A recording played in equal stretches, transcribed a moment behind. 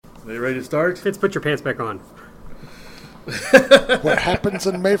Are you ready to start? Fitz, put your pants back on. What happens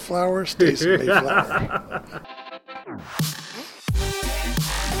in Mayflower stays in Mayflower.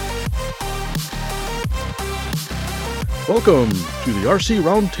 Welcome to the RC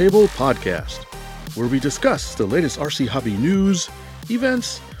Roundtable Podcast, where we discuss the latest RC hobby news,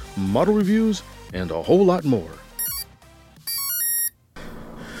 events, model reviews, and a whole lot more.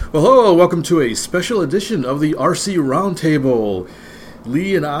 Well, hello, welcome to a special edition of the RC Roundtable.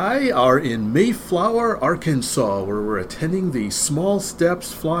 Lee and I are in Mayflower, Arkansas, where we're attending the Small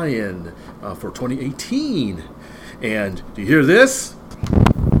Steps Fly-In for 2018. And do you hear this?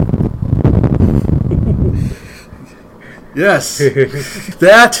 Yes,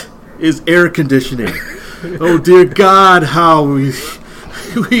 that is air conditioning. Oh dear God, how we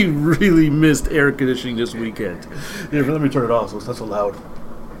really missed air conditioning this weekend. Here, let me turn it off so it's not so loud.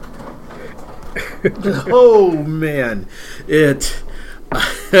 Oh man,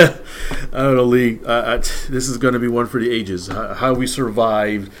 I don't know, Lee. This is going to be one for the ages. How we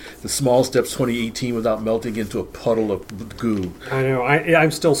survived the Small Steps 2018 without melting into a puddle of goo. I know.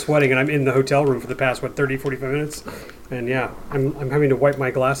 I'm still sweating, and I'm in the hotel room for the past 30, 45 minutes, and yeah, I'm having to wipe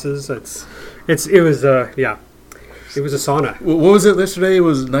my glasses. It was a sauna. What was it yesterday? It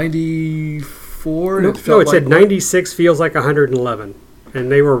was 94. No, it said 96 feels like 111. And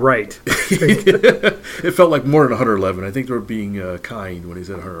they were right. It felt like more than 111. I think they were being kind when he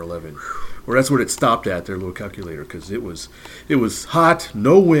said 111. Or that's what it stopped at, their little calculator, because it was hot,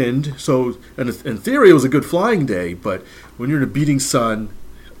 no wind. So in theory, it was a good flying day. But when you're in a beating sun,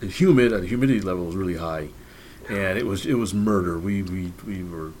 the humidity level was really high, and it was murder. We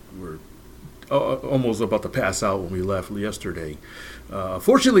were almost about to pass out when we left yesterday.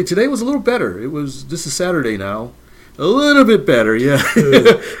 Fortunately, today was a little better. This is Saturday now. A little bit better, yeah.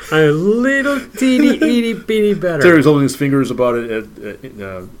 A little teeny, itty, bitty better. Terry's holding his fingers about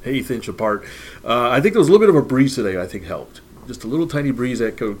an eighth inch apart. I think there was a little bit of a breeze today, I think helped. Just a little tiny breeze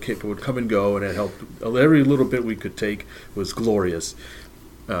that would come and go, and it helped. Every little bit we could take was glorious.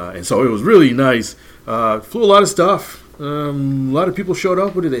 And so it was really nice. Flew a lot of stuff. A lot of people showed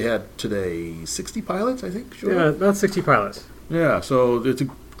up. What did they have today? 60 pilots, I think, showed up? Yeah, about 60 pilots. Yeah, so it's a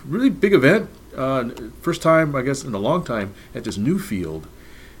really big event. First time, I guess, in a long time at this new field,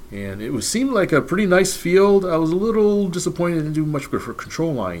 and it seemed like a pretty nice field. I was a little disappointed they didn't do much for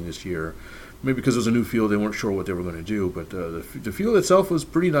control line this year. Maybe because it was a new field, they weren't sure what they were going to do. But the field itself was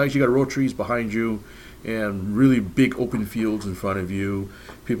pretty nice. You got row trees behind you, and really big open fields in front of you.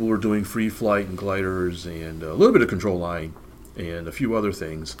 People were doing free flight and gliders, and a little bit of control line, and a few other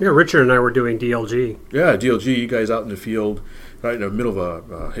things. Yeah, Richard and I were doing DLG. Yeah, DLG. You guys out in the field. Right in the middle of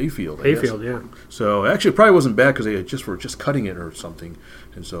a hayfield. Hayfield, yeah. So actually, it probably wasn't bad because they were just cutting it or something,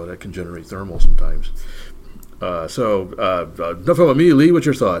 and so that can generate thermal sometimes. Enough about me, Lee. What's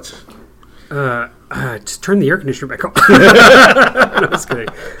your thoughts? Just turn the air conditioner back on. No, just kidding.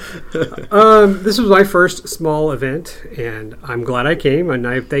 This was my first small event, and I'm glad I came. And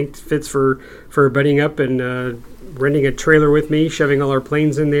I thanked Fitz for buddying up and renting a trailer with me, shoving all our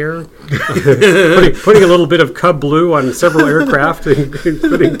planes in there, putting a little bit of Cub Blue on several aircraft,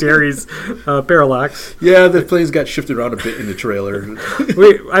 including Terry's Parallax. Yeah, the planes got shifted around a bit in the trailer.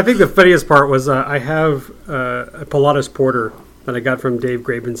 I think the funniest part was I have a Pilatus Porter that I got from Dave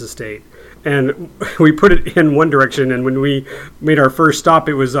Graben's estate. And we put it in one direction, and when we made our first stop,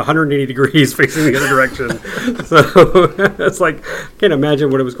 it was 180 degrees facing the other direction. So it's like, I can't imagine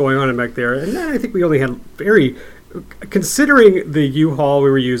what was going on back there. And I think we only had considering the U-Haul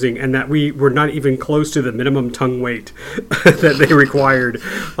we were using, and that we were not even close to the minimum tongue weight that they required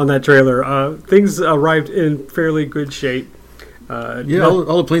on that trailer, things arrived in fairly good shape. All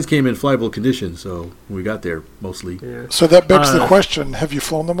the planes came in flyable condition, so when we got there, mostly. Yeah. So that begs the question, have you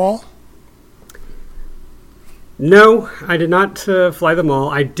flown them all? No, I did not fly them all.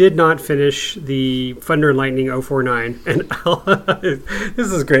 I did not finish the Thunder and Lightning 049. And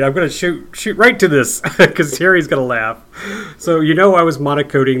this is great. I'm going to shoot right to this because Terry's going to laugh. So, I was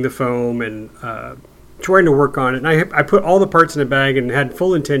monocoating the foam and trying to work on it. And I put all the parts in a bag and had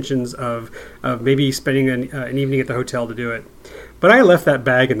full intentions of maybe spending an evening at the hotel to do it. But I left that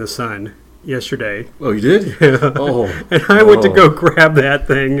bag in the sun yesterday. Oh, you did? Yeah. Oh. And I went to go grab that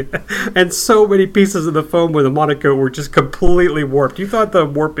thing, and so many pieces of the foam with the monocoat were just completely warped. You thought the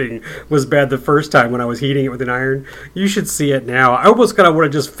warping was bad the first time when I was heating it with an iron. You should see it now. I almost kind of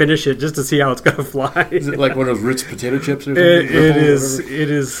want to just finish it just to see how it's going to fly. Is it like one of those Ritz potato chips or something? It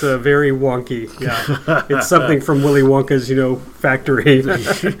is very wonky. Yeah. It's something from Willy Wonka's, factory.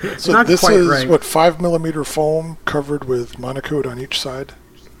 So Not this quite is, right. 5 millimeter foam covered with monocoat on each side?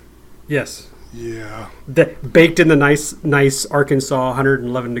 Yes. Yeah. Baked in the nice Arkansas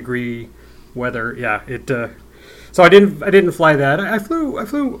 111 degree weather. Yeah, it. So I didn't fly that. I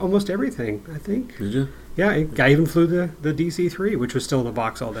flew almost everything, I think. Did you? Yeah, I even flew the DC-3, which was still in the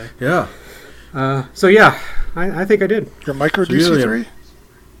box all day. Yeah. So yeah, I think I did. Your micro So you're DC-3?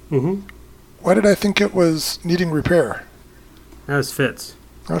 Mm-hmm. Why did I think it was needing repair? That was Fitz.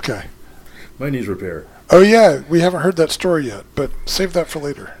 Okay. Mine needs repair. Oh, yeah. We haven't heard that story yet, but save that for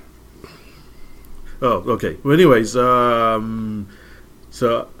later. Oh, okay. Well, anyways, so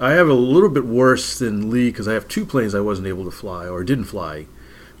I have a little bit worse than Lee because I have 2 planes I wasn't able to fly or didn't fly.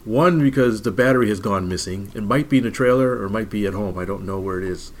 One because the battery has gone missing. It might be in the trailer or it might be at home. I don't know where it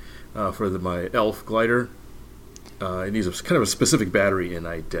is for my Elf glider. It needs kind of a specific battery, and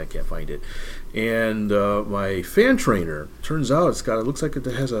I can't find it. And my fan trainer, turns out it looks like it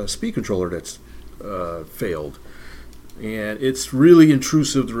has a speed controller that's failed. And it's really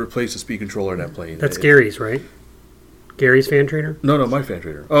intrusive to replace the speed controller in that plane. That's Gary's, right? Gary's fan trainer? No, my fan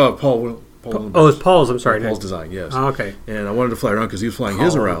trainer. Paul. Oh, it's Paul's. I'm sorry. Paul's design, yes. Oh, okay. And I wanted to fly around because he was flying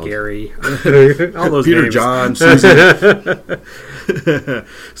his around. Gary. All those Peter, names. John, Susan.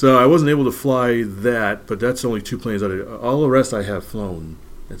 So I wasn't able to fly that, but that's only 2 planes. All the rest I have flown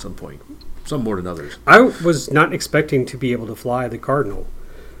at some point. Some more than others. I was not expecting to be able to fly the Cardinal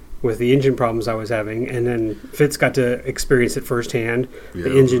with the engine problems I was having, and then Fitz got to experience it firsthand. Yeah.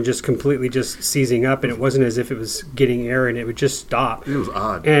 The engine just completely just seizing up, and it wasn't as if it was getting air and it would just stop. It was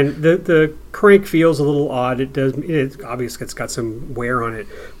odd. And the crank feels a little odd. It obviously it's got some wear on it,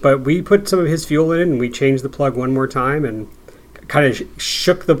 but we put some of his fuel in and we changed the plug one more time and kind of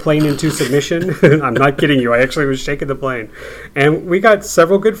shook the plane into submission. I'm not kidding you. I actually was shaking the plane, and we got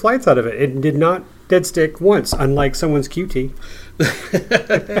several good flights out of it. It did not dead stick once, unlike someone's QT.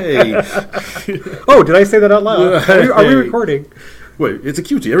 Hey. Oh, did I say that out loud? Are we recording? Wait, it's a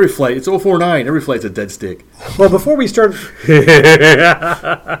QT. Every flight, it's 049. Every flight's a dead stick. Well, before we start,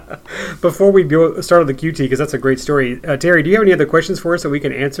 before we start on the QT, because that's a great story. Terry, do you have any other questions for us that we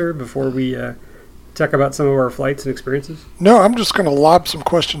can answer before we talk about some of our flights and experiences? No, I'm just going to lob some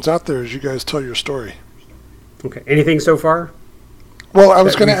questions out there as you guys tell your story. Okay. Anything so far? Well, I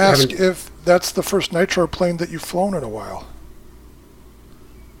was going to ask if that's the first nitro plane that you've flown in a while.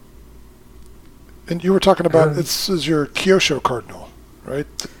 And you were talking about this is your Kyosho Cardinal, right?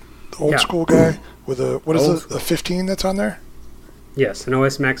 The old school guy with a, what is it, a 15 that's on there? Yes, an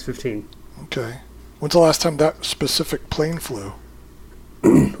OS Max 15. Okay. When's the last time that specific plane flew?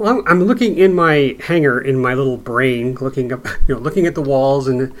 Well, I'm looking in my hangar in my little brain, looking up, looking at the walls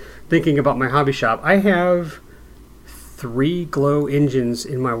and thinking about my hobby shop. I have 3 Glow engines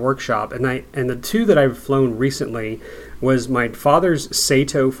in my workshop, and the 2 that I've flown recently was my father's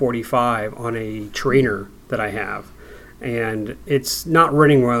Sato 45 on a trainer that I have, and it's not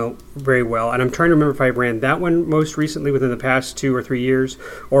running very well. And I'm trying to remember if I ran that one most recently within the past 2 or 3 years,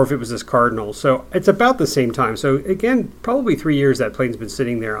 or if it was this Cardinal. So it's about the same time. So again, probably 3 years that plane's been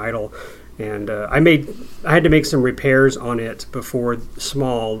sitting there idle. And I had to make some repairs on it before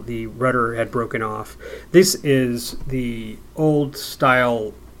the rudder had broken off. This is the old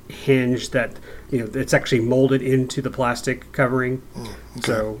style hinge that it's actually molded into the plastic covering. Okay.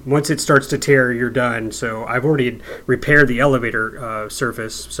 So once it starts to tear, you're done. So I've already repaired the elevator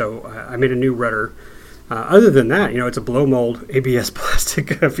surface. So I made a new rudder. Other than that, it's a blow mold ABS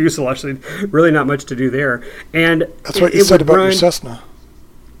plastic fuselage. Really not much to do there. And that's what you said about your Cessna.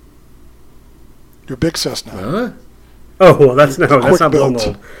 Your big Cessna. Huh? Oh, well, that's not blow built.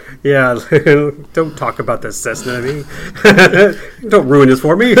 mold. Yeah, don't talk about this Cessna to me. Don't ruin this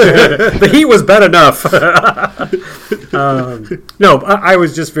for me. The heat was bad enough. No, I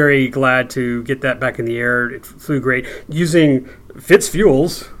was just very glad to get that back in the air. It flew great. Using Fitz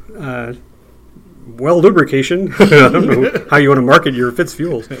fuels, lubrication. I don't know how you want to market your Fitz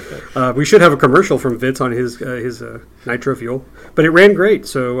fuels. We should have a commercial from Fitz on his nitro fuel. But it ran great,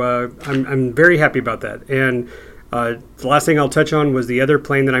 so I'm very happy about that. And the last thing I'll touch on was the other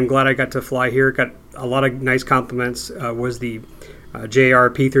plane that I'm glad I got to fly here. It got a lot of nice compliments. Was the JR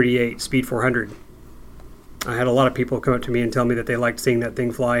P-38 Speed 400. I had a lot of people come up to me and tell me that they liked seeing that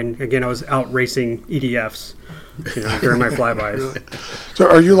thing fly. And again, I was out racing EDFs during my flybys. So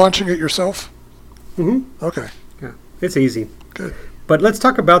are you launching it yourself? Mm-hmm. Okay. Yeah, it's easy. Good. But let's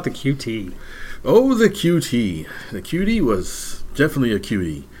talk about the QT. Oh, the QT. The QT was definitely a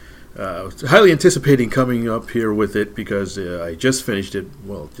cutie. Highly anticipating coming up here with it because I just finished it,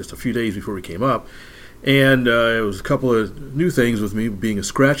 just a few days before we came up. And it was a couple of new things with me being a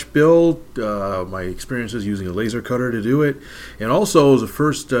scratch build, my experiences using a laser cutter to do it, and also it was the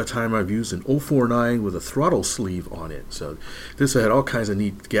first time I've used an 049 with a throttle sleeve on it. So this had all kinds of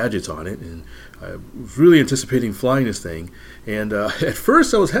neat gadgets on it, and I was really anticipating flying this thing. And at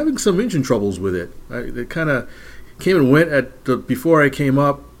first I was having some engine troubles with it. It kind of came and went before I came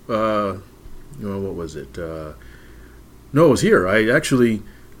up. What was it? No, it was here. I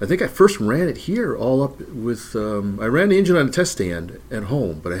think I first ran it here all up with, I ran the engine on a test stand at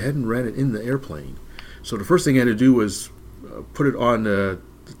home, but I hadn't ran it in the airplane. So the first thing I had to do was put it on the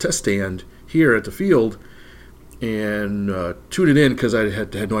test stand here at the field and tune it in because I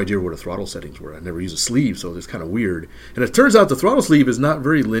had no idea what the throttle settings were. I never used a sleeve, so it's kind of weird. And it turns out the throttle sleeve is not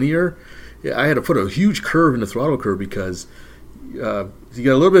very linear. I had to put a huge curve in the throttle curve because you got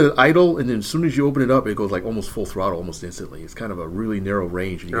a little bit of idle, and then as soon as you open it up, it goes like almost full throttle almost instantly. It's kind of a really narrow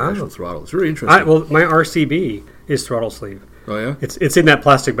range in your actual throttle. It's very interesting. Well, my RCB is throttle sleeve. Oh, yeah? It's in that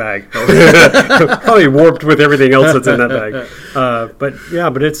plastic bag. Probably warped with everything else that's in that bag. But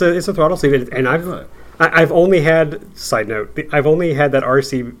it's a throttle sleeve, and I've only had, side note, I've only had that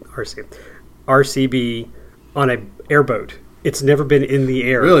RCB on an airboat. It's never been in the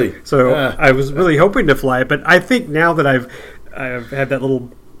air. Really? So I was really hoping to fly it, but I think now that I've had that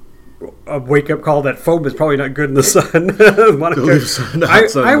little wake-up call that foam is probably not good in the sun.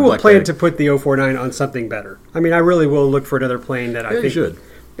 I will plan to put the 049 on something better. I mean, I really will look for another plane that I think should.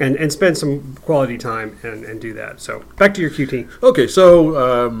 And spend some quality time and do that. So back to your QT. Okay,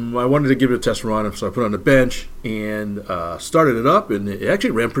 so I wanted to give it a test run, so I put it on the bench and started it up, and it actually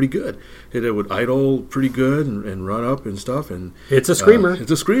ran pretty good. It would idle pretty good and run up and stuff. And it's a screamer.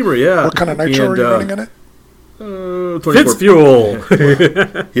 It's a screamer, yeah. What kind of nitro are you running in it? 24, Fitz fuel.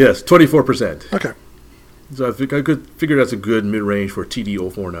 Yes, 24%. Okay. So I think I could figure that's a good mid-range for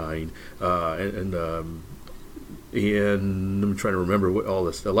TD-049. And I'm trying to remember what all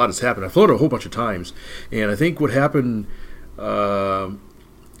this. A lot has happened. I've flown it a whole bunch of times, and I think what happened, So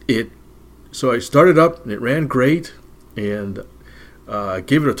I started up, and it ran great, and I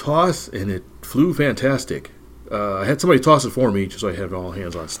gave it a toss, and it flew fantastic. I had somebody toss it for me, just so I had all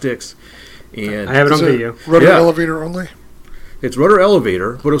hands on sticks. And I have it on video. Rudder elevator only? It's rudder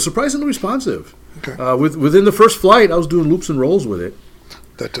elevator, but it was surprisingly responsive. Okay. Within the first flight, I was doing loops and rolls with it.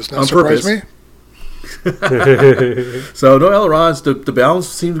 That does not surprise me. So no ailerons. The balance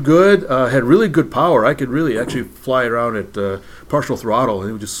seemed good. Had really good power. I could really actually fly around at partial throttle, and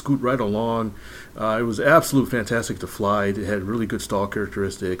it would just scoot right along. It was absolutely fantastic to fly. It had really good stall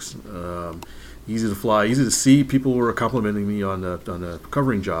characteristics. Easy to fly, easy to see. People were complimenting me on the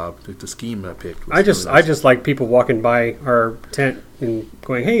covering job, the scheme I picked. I just like people walking by our tent and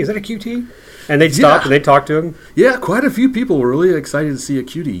going, "Hey, is that a QT?" And they'd stop and they'd talk to him. Yeah, quite a few people were really excited to see a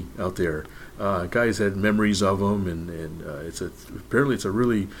QT out there. Guys had memories of them, and apparently it's a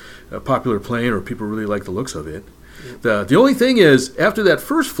really popular plane, or people really like the looks of it. The only thing is, after that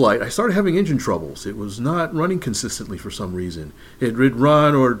first flight, I started having engine troubles. It was not running consistently for some reason. It'd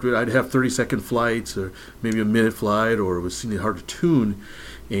run, or I'd have 30-second flights, or maybe a minute flight, or it was seeming hard to tune.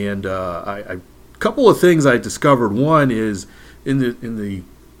 And a couple of things I discovered. One is in the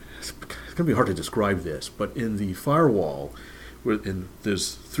it's going to be hard to describe this, but in the firewall,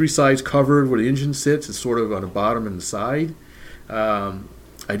 there's three sides covered where the engine sits. It's sort of on the bottom and the side.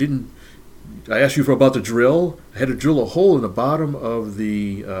 I asked you about the drill. I had to drill a hole in the bottom of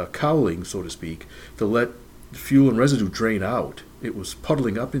the cowling, so to speak, to let fuel and residue drain out. It was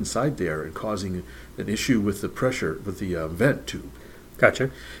puddling up inside there and causing an issue with the pressure, with the vent tube.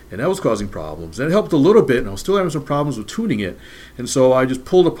 Gotcha. And that was causing problems. And it helped a little bit, and I was still having some problems with tuning it. And so I just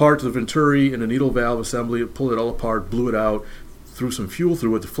pulled apart the Venturi and the needle valve assembly, pulled it all apart, blew it out, threw some fuel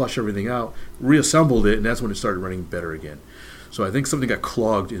through it to flush everything out, reassembled it, and that's when it started running better again. So I think something got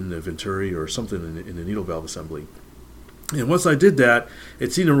clogged in the Venturi or something in the needle valve assembly. And once I did that,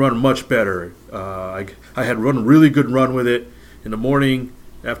 it seemed to run much better. I had run a really good run with it in the morning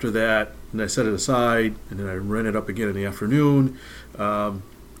after that, and I set it aside, and then I ran it up again in the afternoon.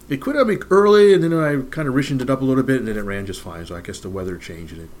 It quit on me early, and then I kind of rishened it up a little bit, and then it ran just fine. So I guess the weather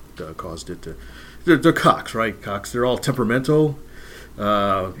changed, and it caused it to... They're cocks, right? Cocks. They're all temperamental.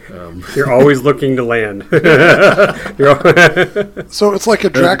 You're always looking to land. So it's like a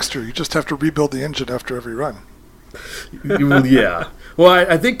dragster. You just have to rebuild the engine after every run. Yeah. Well,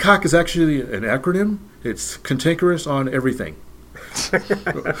 I think COC is actually an acronym. It's cantankerous on everything.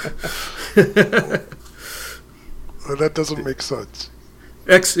 Well, that doesn't make sense.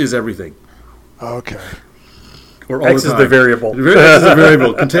 X is everything. Okay. Or all X the time. is the variable. X is the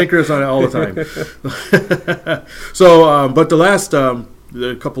variable. Cantankerous on it all the time. So, but the last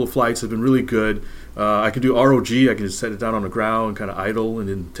the couple of flights have been really good. I can do ROG. I can just set it down on the ground, kind of idle, and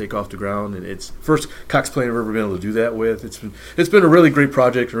then take off the ground. And it's first Cox plane I've ever been able to do that with. It's been a really great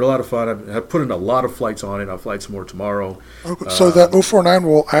project and a lot of fun. I've put in a lot of flights on it. I'll fly some more tomorrow. Okay, so that 049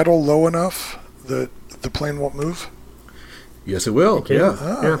 will idle low enough that the plane won't move? Yes, it will. Okay. Yeah.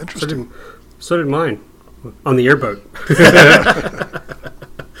 Ah, interesting. So did mine on the airboat.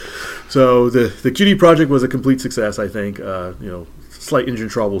 So the QD project was a complete success, I think. Slight engine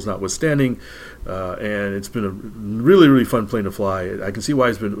troubles notwithstanding, and it's been a really, really fun plane to fly. I can see why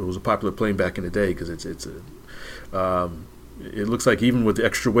it was a popular plane back in the day, because it looks like even with the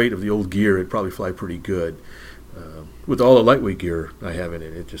extra weight of the old gear, it'd probably fly pretty good. With all the lightweight gear I have in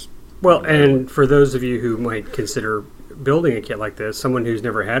it, it just... Well, and for those of you who might consider building a kit like this, someone who's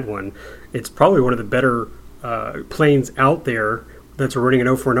never had one, it's probably one of the better planes out there that's running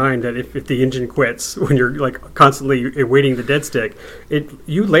an 049, that if the engine quits when you're like constantly awaiting the dead stick,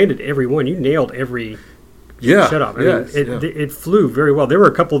 you landed every one. You nailed every shut up. It flew very well. There were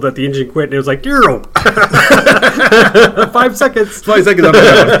a couple that the engine quit and it was like, 0. 5 seconds. 5 seconds up and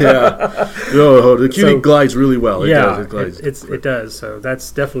down. Yeah. No, the QD glides really well. It does. So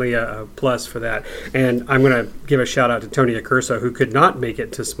that's definitely a plus for that. And I'm going to give a shout out to Tony Accurso, who could not make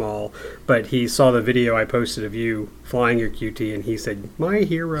it to small, but he saw the video I posted of you flying your QT, and he said, "My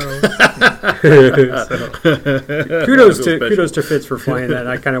hero." Kudos to Fitz for flying that.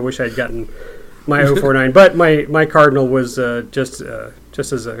 I kind of wish I'd gotten my 049, but my Cardinal was just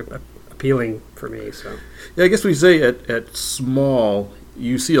as appealing for me. So yeah, I guess we say at small,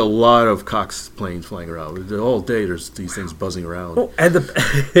 you see a lot of Cox planes flying around all day. There's these things buzzing around. Oh, and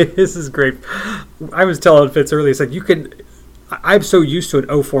this is great. I was telling Fitz earlier, it's like you can. I'm so used to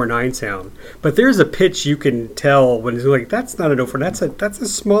an 049 sound, but there's a pitch you can tell when it's like, that's not an 049, that's a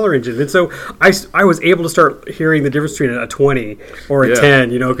smaller engine. And so I was able to start hearing the difference between a 20 or a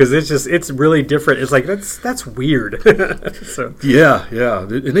 10, because it's really different. It's like, that's weird. So yeah.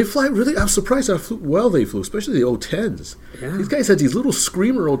 And they fly really, I'm surprised how well they flew, especially the 010s. Yeah. These guys had these little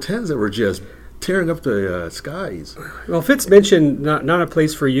screamer 010s that were just tearing up the skies. Well, Fitz mentioned not a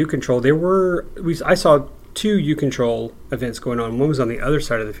place for U-Control. I saw 2 U-Control events going on. One was on the other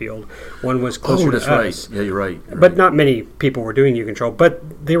side of the field. One was closer to us. Right. Yeah, you're right. But not many people were doing U-Control.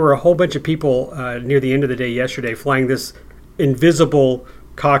 But there were a whole bunch of people near the end of the day yesterday flying this invisible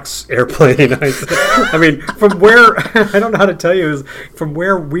Cox airplane. I mean, from where, I don't know how to tell you, is from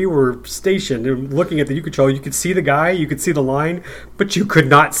where we were stationed and looking at the U-Control, you could see the guy, you could see the line, but you could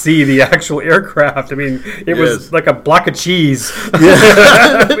not see the actual aircraft. I mean, it was like a block of cheese.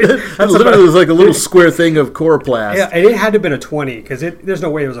 Yeah. It was like a little square thing of coroplast. Yeah, and it had to have been a 20, because there's no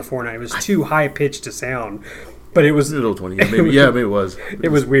way it was a 49. It was too high pitched to sound. But it was a little 20. Maybe it was. It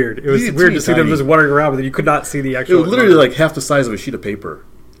was weird. It was weird to see them just wandering around, but you could not see the actual. It was literally like half the size of a sheet of paper.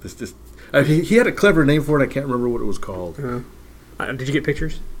 He had a clever name for it. I can't remember what it was called. Did you get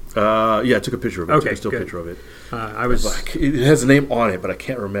pictures? Yeah, I took a picture of it. Okay, took a still picture of it. It has a name on it, but I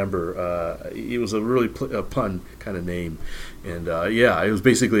can't remember. It was a really pun kind of name, and it was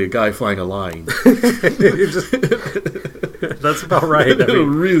basically a guy flying a line. That's about right. I mean,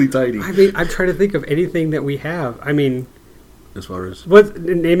 really tiny. I mean, I'm trying to think of anything that we have. I mean, as far as what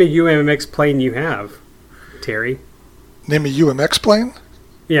name a UMX plane you have, Terry? Name a UMX plane?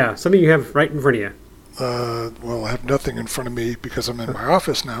 Yeah, something you have right in front of you. Well, I have nothing in front of me because I'm in my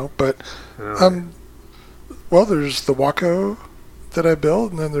office now. But there's the Waco that I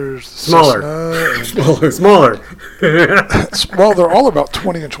built, and then there's smaller. Well, they're all about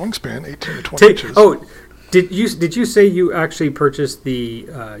 20-inch wingspan, 18 to 20 inches. Oh, did you say you actually purchased the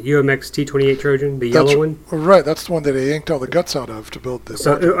UMX T28 Trojan, the yellow one? Right, that's the one that I yanked all the guts out of to build this.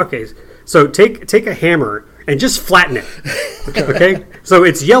 So take a hammer and just flatten it. Okay? So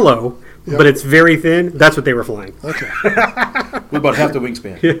it's yellow, but it's very thin. That's what they were flying. Okay. With about half the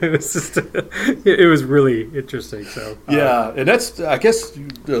wingspan. It was really interesting. So and that's, I guess,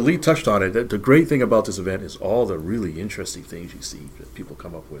 Lee touched on it. The great thing about this event is all the really interesting things you see that people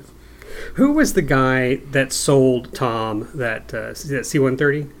come up with. Who was the guy that sold Tom that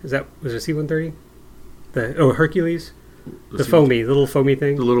C-130? Was it C-130? Hercules? The little foamy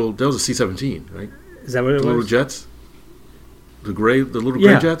thing? That was a C-17, right? Is that what it was? The little jets? The little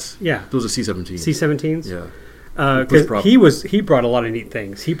gray jets? Yeah. Those are C-17s. C-17s? Yeah. Because he brought a lot of neat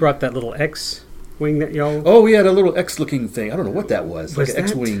things. He brought that little X-wing that y'all... Oh, yeah, the little X-looking thing. I don't know what that was. Like an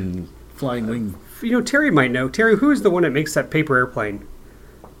X-wing, flying wing. Terry might know. Terry, who is the one that makes that paper airplane?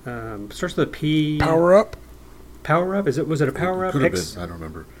 Starts with a P. Power Up? Power Up? Was it a Power Up? Could have been. I don't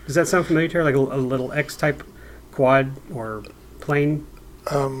remember. Does that sound familiar, Terry? Like a little X-type quad or plane?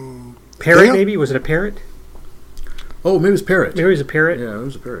 Parrot, maybe? Was it a Parrot? Oh, maybe it was Parrot. Maybe it was a Parrot. Yeah, it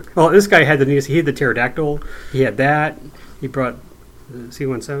was a Parrot. Well, this guy had he had the pterodactyl. He had that. He brought the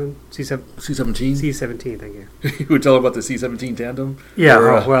C-17, C-17. C-17. Thank you. You would tell him about the C-17 tandem. Yeah.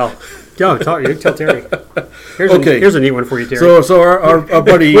 Or, Well, you tell Terry. Okay. Here's a neat one for you, Terry. So our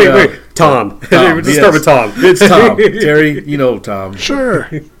buddy. wait, Tom. Let's start with Tom. It's Tom. Terry, you know Tom. Sure.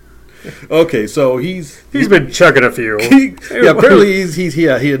 Okay, so he's been chugging a few. apparently he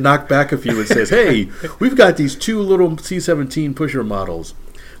had knocked back a few and says, "Hey, we've got these 2 little C-17 pusher models.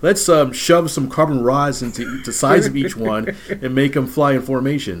 Let's shove some carbon rods into the size of each one and make them fly in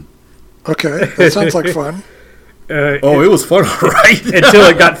formation." Okay, that sounds like fun. It was fun, right? Until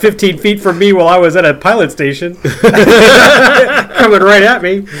it got 15 feet from me while I was at a pilot station, coming right at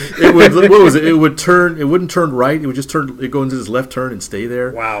me. It would. What was it? It would turn. It wouldn't turn right. It would just turn. It go into this left turn and stay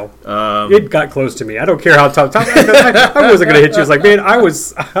there. Wow. It got close to me. I don't care how tough. I wasn't going to hit you. I was like, man,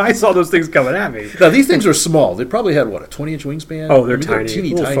 I saw those things coming at me. Now these things are small. They probably had what, a 20-inch wingspan. Oh, they're tiny, teeny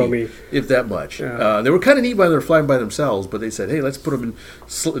little tiny, foamy. if that much. Yeah. They were kind of neat when they were flying by themselves, but they said, hey, let's put them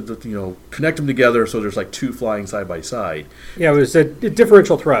in, connect them together so there's like 2 flying side by side. Yeah, it was a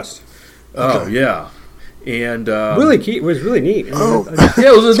differential thrust. Oh yeah, and Really key. It was really neat. Oh. yeah,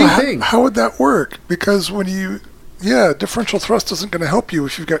 it was a So neat thing. how would that work? Because differential thrust isn't going to help you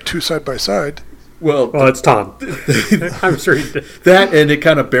if you've got 2 side by side. Well, Well, it's Tom. I'm sure he did. that and it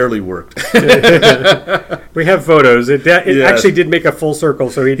kind of barely worked. We have photos. It Yes. actually did make a full circle.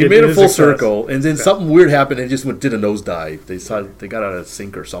 So he He did. made it a as full success. circle, and then something weird happened, and it just did a nosedive. They got out of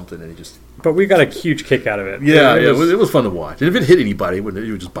sync or something, and it just But we got a huge kick out of it. it was fun to watch. And if it hit anybody, it would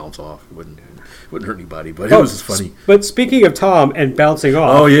just bounce off. It wouldn't hurt anybody, but it was just funny. But speaking of Tom and bouncing off,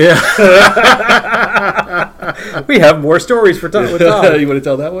 Oh yeah, we have more stories with Tom. you want to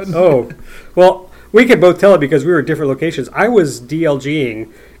tell that one? Oh, well, we can both tell it because we were at different locations. I was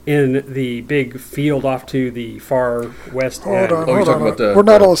DLGing in the big field off to the far west Hold end. on, you're hold talking on. about the- We're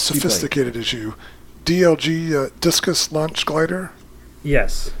not the all as seaplane. sophisticated as you. DLG discus launch glider.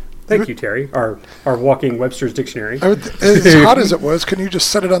 Yes. Thank you, Terry. Our walking Webster's dictionary. As hot as it was, can you just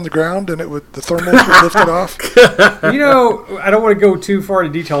set it on the ground and the thermals would lift it off? You know, I don't want to go too far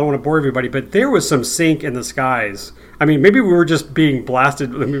into detail. I don't want to bore everybody, but there was some sink in the skies. I mean, maybe we were just being blasted.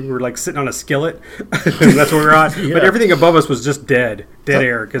 I mean, we were like sitting on a skillet. That's where we were at. Yeah. But everything above us was just dead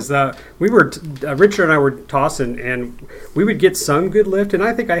air. Because we were, Richard and I were tossing, and we would get some good lift. And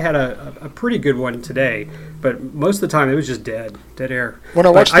I think I had a pretty good one today. But most of the time, it was just dead air. When I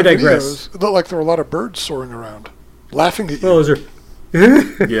But watched the digress. videos, it looked like there were a lot of birds soaring around, laughing at you. Well, those are.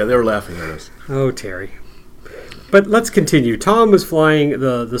 Yeah, they were laughing at us. Oh, Terry. But let's continue. Tom was flying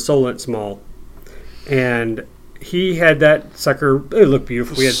the Solent Small, and he had that sucker. It looked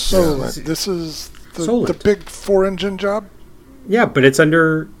beautiful. We had Solent. This is the Solent. big 4-engine job? Yeah, but it's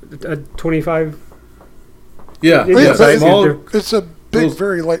under a 25. Yeah, Yeah, yeah, but small. It's a big, Those-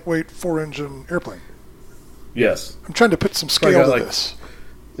 very lightweight 4-engine airplane. Yes, I'm trying to put some Probably scale got to like- this.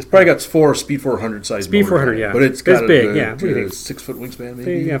 it's probably got 4 Speed 400 size. Speed motors 400, on it, yeah. but it's It's got big, a, yeah. What do you think? 6-foot wingspan,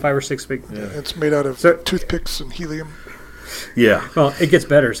 maybe. Yeah, 5 or 6 big. Yeah. It's made out of So- toothpicks and helium. Yeah, Well, it gets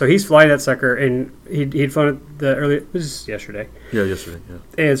better. So he's flying that sucker, and he'd flown it the early. It was yesterday, yeah, yesterday.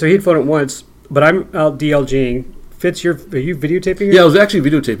 Yeah, and so he'd flown it once. But I'm out DLGing. Fitz, are you videotaping it? yeah. I was actually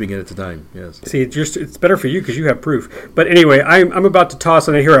videotaping it at the time. Yes. See, it's better for you because you have proof. But anyway, I'm about to toss,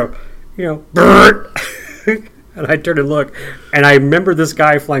 and I hear brrrt. And I turn and look, and I remember this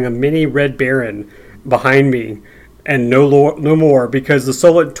guy flying a mini Red Baron behind me, and no more because the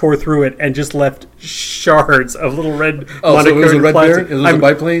Solent tore through it and just left shards of little red. Oh, so it was a Red plastic. Baron? It was a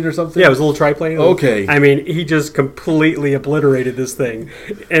biplane or something? Yeah, it was a little triplane. Okay. I mean, he just completely obliterated this thing.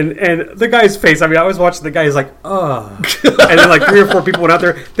 And the guy's face, I mean, I was watching the guy, he's like, oh. And then like 3 or 4 people went out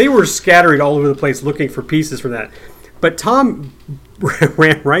there. They were scattering all over the place looking for pieces from that. But Tom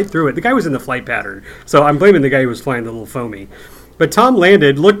ran right through it. The guy was in the flight pattern. So I'm blaming the guy who was flying the little foamy. But Tom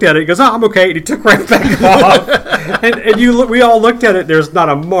landed, looked at it, goes, "Oh, I'm okay," and he took right back off. And we all looked at it. There's not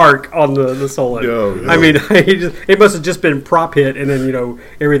a mark on the Solent. No. I mean, it must have just been prop hit, and then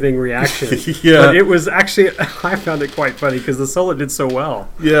everything reaction. Yeah. But it was actually, I found it quite funny because the Solent did so well.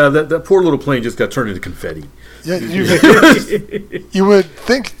 Yeah, that poor little plane just got turned into confetti. Yeah, you would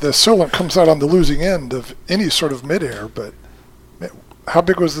think the Solent comes out on the losing end of any sort of midair, but how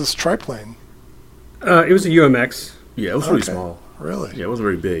big was this triplane? It was a UMX, Yeah, it was really Okay. small. Really? Yeah, it wasn't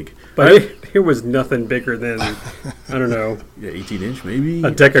very big. but it was nothing bigger than, I don't know, Yeah, 18-inch maybe. a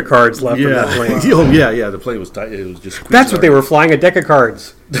deck of cards left yeah. of that plane. Oh yeah. The plane was tight. It was just. That's what they were flying, a deck of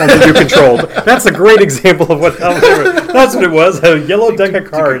cards. Under controlled. That's a great example of what that's what it was, a yellow deck of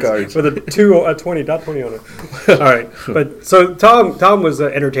cards, with a 20 on it. All right. But so Tom was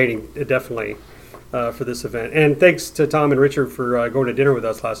entertaining, definitely. for this event. And thanks to Tom and Richard for going to dinner with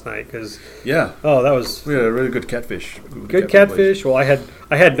us last night. Because Yeah. that was We had a really good catfish. good catfish. Well, I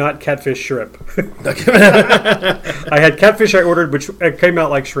had not catfish shrimp. I had catfish I ordered, which came out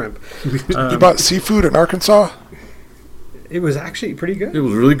like shrimp. You bought seafood in Arkansas? It was actually pretty good. It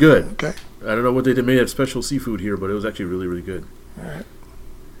was really good. Okay. I don't know what they did. Made have special seafood here, but it was actually really, really good. All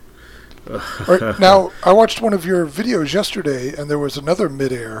right. Now, I watched one of your videos yesterday, and there was another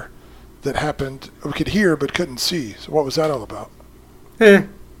midair that happened. We could hear but couldn't see. So what was that all about?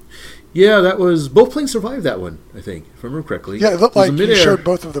 Yeah, that was both planes survived that one. I think, if I remember correctly. Yeah, it looked There was like a you midair- showed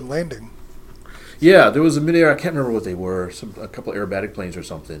both of them landing. Yeah, there was a midair. I can't remember what they were. A couple aerobatic planes or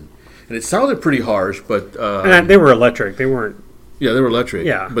something, and it sounded pretty harsh. But And they were electric. They weren't. yeah, they were electric.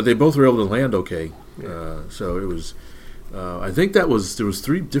 Yeah. but they both were able to land okay. So it was. I think there was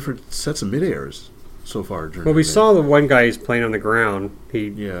 3 different sets of midairs so far. During Well, the we event. saw the one guy who's playing on the ground.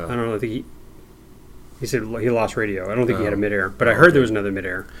 Yeah. I don't know. I think he said he lost radio. I don't think he had a Oh. midair, but I heard there was another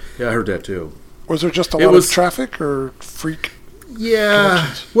midair. Yeah, I heard that too. Was there just a It lot was- of traffic or freak? Yeah.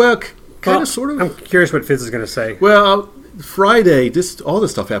 Connections. Well, kind Well, of, sort of. I'm curious what Fizz is going to say. Well, Friday, all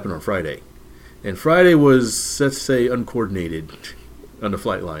this stuff happened on Friday. And Friday was, let's say, uncoordinated on the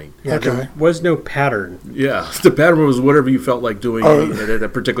flight line. Yeah, Okay. there was no pattern. Yeah, the pattern was whatever you felt like doing at a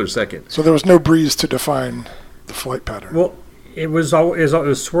particular second. So there was no breeze to define the flight pattern. Well, it was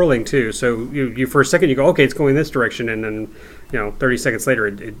swirling too. So you for a second you go, okay, it's going this direction, and then 30 seconds later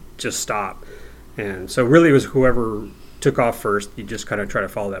it just stopped. And so really it was whoever took off first. You just kind of try to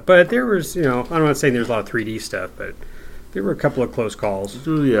follow that. But there was, I'm not saying there's a lot of 3D stuff, but there were a couple of close calls.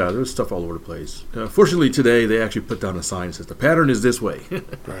 Yeah, there was stuff all over the place. Fortunately, today they actually put down a sign that says the pattern is this way.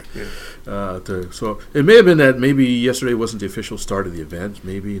 Right. So it may have been that maybe yesterday wasn't the official start of the event,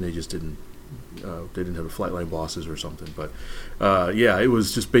 maybe, and they just didn't. They didn't have the flight line bosses or something, but yeah, it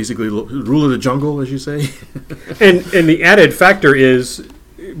was just basically rule of the jungle, as you say. And the added factor is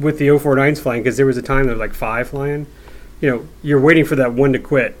with the 049s flying, because there was a time there were like 5 flying. You're waiting for that one to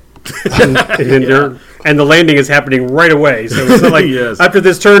quit. and the landing is happening right away. So it's not like Yes. after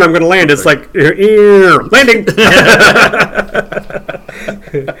this turn I'm going to land. It's like landing.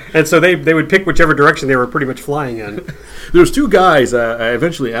 And so they would pick whichever direction they were pretty much flying in. There was 2 guys. I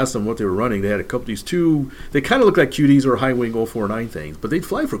eventually asked them what they were running. They had a couple. These 2. They kind of looked like QDs or high wing 049 things, but they'd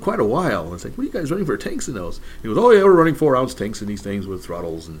fly for quite a while. And it's like, what are you guys running for tanks in those? He goes, oh yeah, we're running 4-ounce tanks in these things with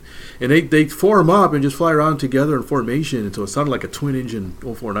throttles, and they form up and just fly around together in formation until it sounded like a twin engine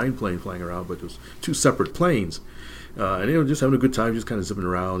 049 plane flying around, but it was 2 separate planes. And they were just having a good time, just kind of zipping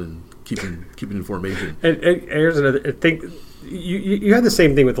around and keeping in formation. And here's another thing. You had the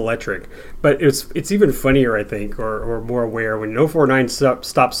same thing with electric, but it's even funnier, I think, or more aware when 049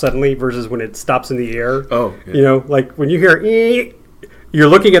 stops suddenly versus when it stops in the air. Oh, yeah. Like when you hear "ee," you're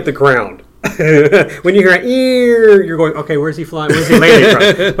looking at the ground. When you hear "ee," you're going, okay, where's he flying? Where's he landing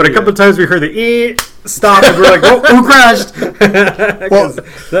from? But a couple of times we heard the "ee" stop, and we're like, oh, who crashed? Well,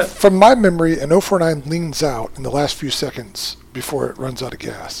 from my memory, an 049 leans out in the last few seconds before it runs out of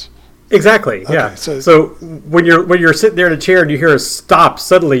gas. Exactly. Okay, Yeah. so- So when you're sitting there in a chair and you hear a stop,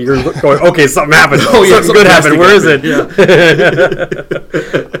 suddenly you're going, okay, something happened. Oh, yeah, something good happened. Where is it?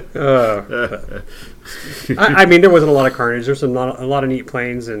 I mean, there wasn't a lot of carnage. There's a lot of neat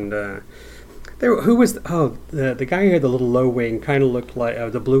planes, and who was the guy who had the little low wing? Kind of looked like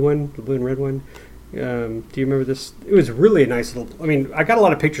the blue and red one. Do you remember this? It was really a nice little. I mean, I got a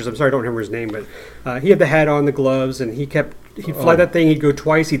lot of pictures. I'm sorry, I don't remember his name, but he had the hat on, the gloves, and he'd fly that thing. He'd go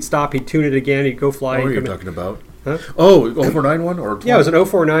twice. He'd stop. He'd tune it again. He'd go fly. What are he'd you come in. talking about? Huh? Oh, 049 one or 20? Yeah, it was an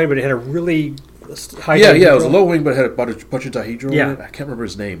 049, but it had a really high. Yeah, it was a dihedral. low wing, but it had a bunch of dihedral Yeah. in it. I can't remember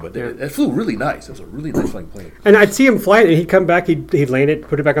his name, but Yeah. it flew really nice. It was a really nice flying plane. And I'd see him fly it, and he'd come back. He'd land it,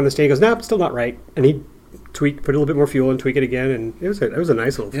 put it back on the stand. He goes, "No, it's still not right." And he'd put a little bit more fuel, and tweak it again. And it was a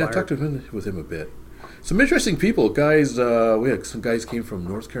nice little Yeah, flyer. I talked with him a bit. Some interesting people, guys. We had some guys came from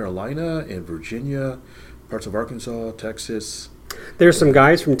North Carolina and Virginia, parts of Arkansas, Texas. There's some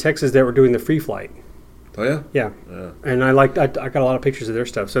guys from Texas that were doing the free flight. Oh yeah, Yeah. yeah. And I got a lot of pictures of their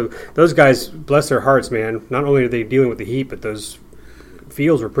stuff. So those guys, bless their hearts, man. Not only are they dealing with the heat, but those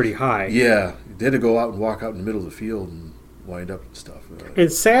fields were pretty high. Yeah, they had to go out and walk out in the middle of the field and wind up and stuff.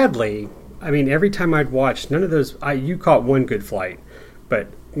 And sadly, I mean, every time I'd watch, none of those. You caught one good flight, but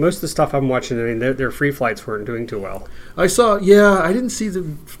most of the stuff I'm watching, I mean, their free flights weren't doing too well. I didn't see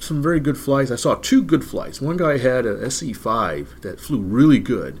some very good flights. I saw 2 good flights. One guy had a SE5 that flew really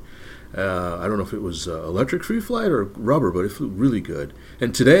good. I don't know if it was electric free flight or rubber, but it flew really good.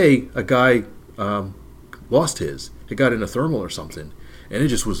 And today, a guy lost his. It got in a thermal or something. and it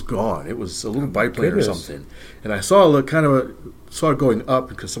just was gone. It was a little biplane goodness. or something, and I saw saw it going up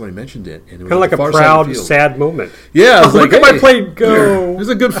because somebody mentioned it, and it was Kind of like on the a far side of proud, the field. sad moment. Yeah, I was Look like, at my hey, plane go. It was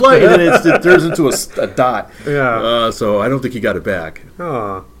a good flight, and then it turns into a dot. Yeah. So I don't think he got it back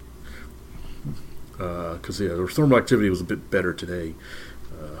Oh. because the thermal activity was a bit better today.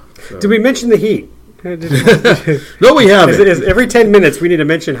 Did we mention the heat? No, we haven't. Every 10 minutes, we need to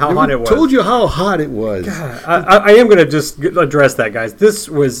mention how hot it was. Told you how hot it was. I am going to just address that, guys. This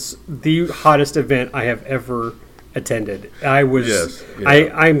was the hottest event I have ever attended. Yes,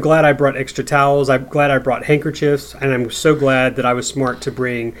 yeah. I'm glad I brought extra towels. I'm glad I brought handkerchiefs, and I'm so glad that I was smart to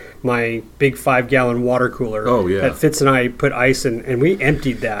bring my big 5-gallon water cooler. Oh, yeah. That Fitz and I put ice in, and we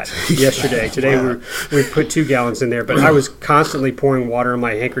emptied that yesterday. Today we put 2 gallons in there, but I was constantly pouring water on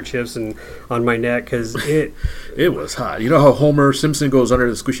my handkerchiefs and on my neck because it was hot. You know how Homer Simpson goes under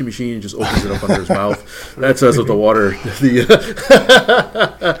the squishy machine and just opens it up under his mouth? That's us with the water.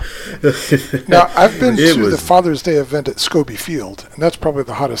 Now, I've been to the Father's Day event at Scobie Field, and that's probably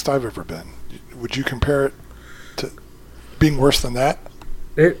the hottest I've ever been. Would you compare it to being worse than that?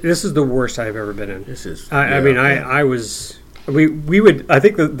 This is the worst I've ever been in. This is. I mean, I was. We would. I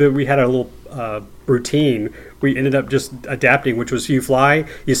think that we had a little routine. We ended up just adapting, which was you fly,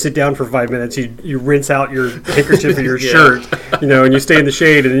 you sit down for 5 minutes, you rinse out your handkerchief or your shirt, and you stay in the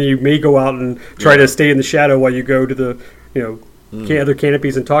shade, and then you may go out and try to stay in the shadow while you go to the other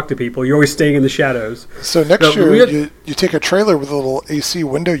canopies and talk to people. You're always staying in the shadows. So next year, you take a trailer with a little AC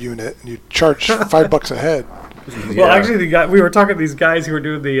window unit, and you charge $5 a head. Well, actually, we were talking to these guys who were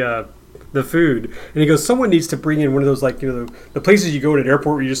doing the food, and he goes, someone needs to bring in one of those, the places you go in an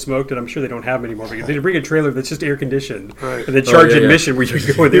airport where you just smoked, and I'm sure they don't have them anymore, because they bring a trailer that's just air conditioned, right. and then charge admission where you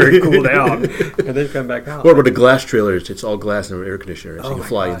can go in there and cool down, and then come back out. What about the glass trailers? It's all glass and air conditioner, so you can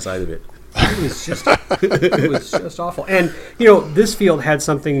fly inside of it. It was just awful. And this field had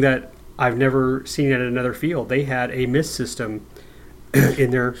something that I've never seen at another field. They had a mist system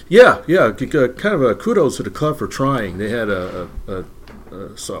in there. Yeah. Kind of a kudos to the club for trying. They had a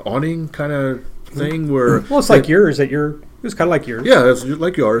awning kind of thing where. Well, it's like yours. It was kind of like yours. Yeah, it's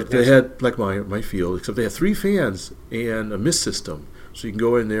like yours. They had like my field, except they had 3 fans and a mist system. So you can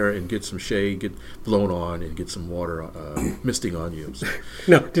go in there and get some shade, get blown on, and get some water misting on you. So.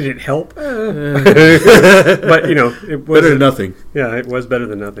 No, did it help? But it was better than nothing. Yeah, it was better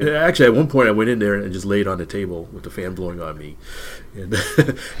than nothing. Actually, at one point, I went in there and just laid on the table with the fan blowing on me, and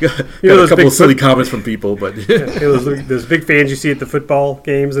got a couple of silly comments from people. But it was those big fans you see at the football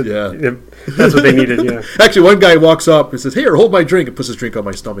games. Yeah, that's what they needed. Yeah. Actually, one guy walks up and says, "Here, hold my drink," and puts his drink on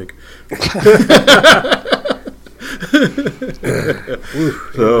my stomach.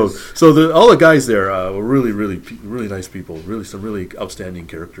 So all the guys there were really nice people, really some really outstanding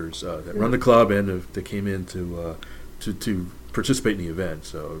characters that run the club and that came in to participate in the event.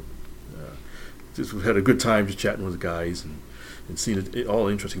 So just had a good time just chatting with the guys and seeing all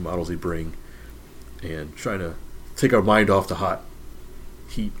the interesting models they bring and trying to take our mind off the hot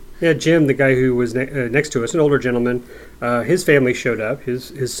heat. Yeah, Jim, the guy who was next to us, an older gentleman, his family showed up.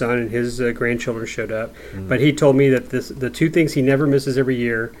 His son and his grandchildren showed up. Mm. But he told me that the 2 things he never misses every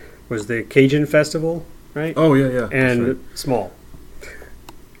year was the Cajun Festival, right? Oh, yeah. And right. Small.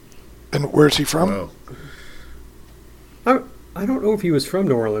 And where's he from? Wow. I don't know if he was from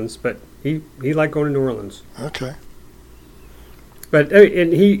New Orleans, but he liked going to New Orleans. Okay. But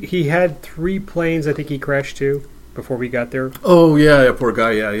and he had 3 planes I think he crashed too before we got there. Oh, yeah, poor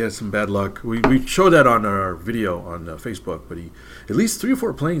guy. Yeah, he had some bad luck. We showed that on our video on Facebook, but at least 3 or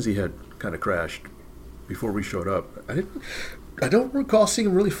 4 planes he had kind of crashed before we showed up. I don't recall seeing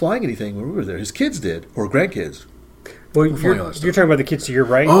him really flying anything when we were there. His kids did, or grandkids. Well, you're talking about the kids to your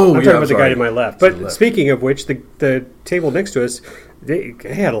right? Oh, I'm talking about the guy to my left. But speaking of which, the table next to us, they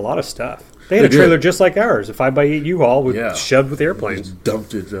had a lot of stuff. They had a trailer just like ours, a 5x8 U-Haul shoved with airplanes. Just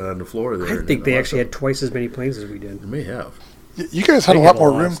dumped it on the floor there. I think they actually had twice as many planes as we did. They may have. You guys had a lot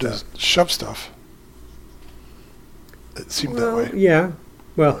more room to shove stuff. It seemed that way. Yeah.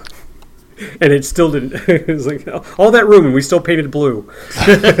 Well, and it still didn't. It was like all that room, and we still painted blue.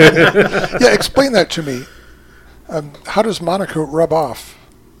 Yeah, explain that to me. How does Monaco rub off?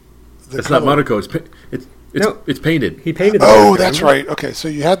 It's not Monaco. It's painted. He painted. Oh, that's right. Okay, so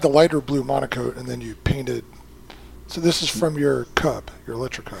you had the lighter blue Monaco, and then you painted. So this is from your Cub, your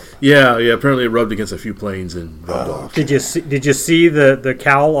electric Cub. Yeah. Apparently, it rubbed against a few planes and rubbed off. Did you see the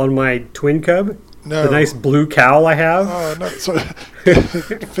cowl on my twin Cub? No. The nice blue cowl I have. Oh no! So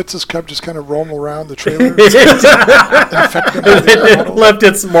Fitz's Cub just kind of roamed around the trailer, it left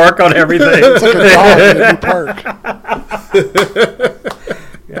its mark on everything. It's like a dog in a new park.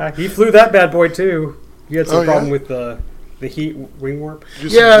 Yeah, he flew that bad boy too. You had some problem with The heat wing warp?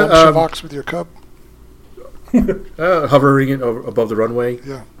 Did you do some Shavox with your Cub? Hovering it above the runway.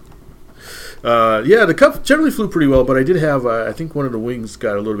 Yeah. The Cub generally flew pretty well, but I did have, I think one of the wings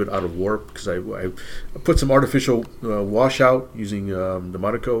got a little bit out of warp because I put some artificial washout using the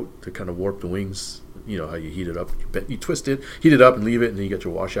monocoat to kind of warp the wings. You know how you heat it up, you twist it, heat it up, and leave it, and then you get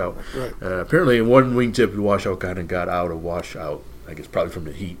your washout. Right. Apparently, in one wingtip, the washout kind of got out of washout. I guess probably from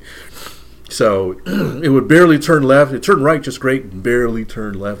the heat. So it would barely turn left. It turned right just great, and barely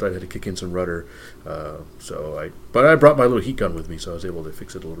turned left. I had to kick in some rudder. But I brought my little heat gun with me, so I was able to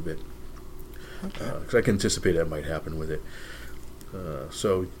fix it a little bit. Because I can anticipate that might happen with it.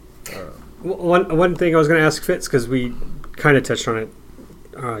 One thing I was going to ask Fitz, because we kind of touched on it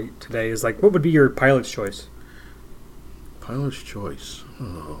today, is like, what would be your pilot's choice? Pilot's choice?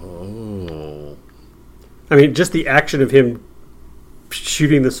 Oh. I mean, just the action of him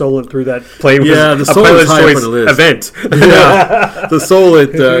shooting the Solent through that plane was the a pilot's choice event. Yeah, the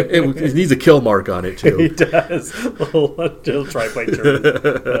Solent, it needs a kill mark on it, too. He does. Little triplane turn.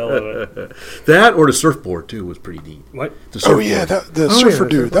 That or the surfboard, too, was pretty neat. What? The surfer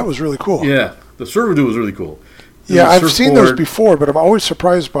dude. That was really cool. Yeah, the surfer dude was really cool. Yeah, I've seen those before, but I'm always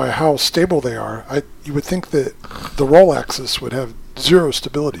surprised by how stable they are. You would think that the roll axis would have zero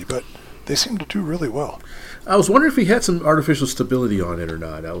stability, but they seem to do really well. I was wondering if he had some artificial stability on it or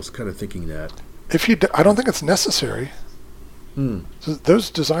not. I was kind of thinking that. I don't think it's necessary.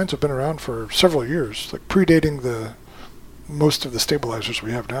 Those designs have been around for several years, like predating most of the stabilizers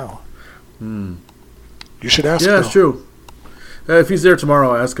we have now. You should ask him. Yeah, that's true. If he's there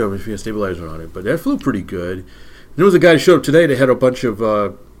tomorrow, I'll ask him if he has stabilizer on it. But that flew pretty good. There was a guy who showed up today that had a bunch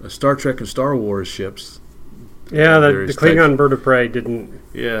of Star Trek and Star Wars ships. Yeah, the Klingon Bird of Prey didn't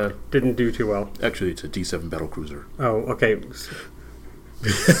do too well. Actually, it's a D7 battlecruiser. Oh, okay.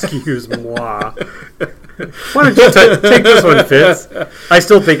 Excuse moi. Why don't you take this one, Fitz? I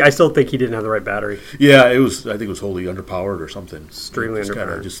still think he didn't have the right battery. Yeah, I think it was wholly underpowered or something. Extremely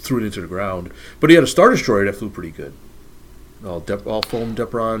underpowered. Just threw it into the ground. But he had a Star Destroyer that flew pretty good. All foam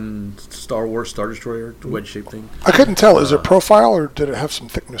Depron Star Wars Star Destroyer, wedge-shaped thing. I couldn't tell. Is it profile or did it have some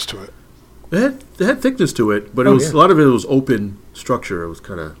thickness to it? It had thickness to it, but a lot of it was open structure. It was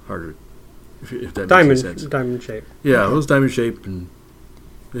kind of harder, if that makes sense. Diamond shape. Yeah, it was diamond shape, and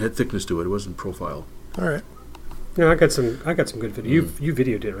it had thickness to it. It wasn't profile. All right. Yeah, I got some good video. You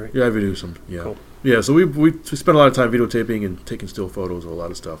videoed it, right? Yeah, I videoed some. Yeah, cool. Yeah. So we spent a lot of time videotaping and taking still photos of a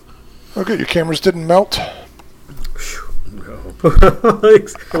lot of stuff. Okay, your cameras didn't melt. No. But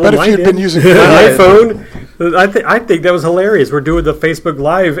if you'd been using my phone, I think that was hilarious. We're doing the Facebook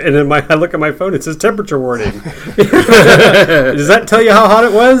Live, and then I look at my phone. It says temperature warning. Does that tell you how hot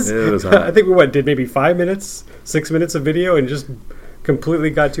it was? It was hot. I think we did maybe 5 minutes, 6 minutes of video, and just completely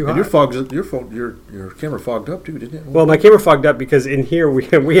got too hot. And your camera fogged up too, didn't it? Well, my camera fogged up because in here we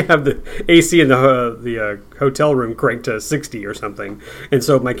have the AC in the hotel room cranked to 60 or something, and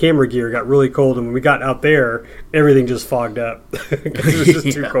so my camera gear got really cold. And when we got out there, everything just fogged up because it was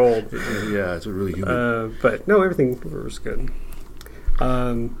just too cold. Yeah, it's really humid. But no, everything was good.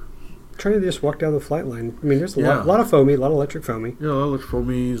 Trying to just walk down the flight line. I mean, there's a lot of foamy, a lot of electric foamy. Yeah, a lot of electric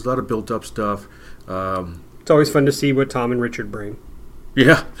foamy, a lot of built up stuff. It's always fun to see what Tom and Richard bring.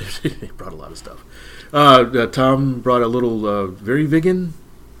 Yeah, they brought a lot of stuff. Tom brought a little Very Vegan,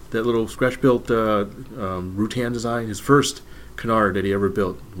 that little scratch-built Rutan design, his first canard that he ever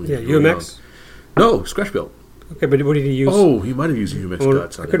built. Yeah, UMX? No, scratch-built. Okay, but what did he use? Oh, he might have used UMX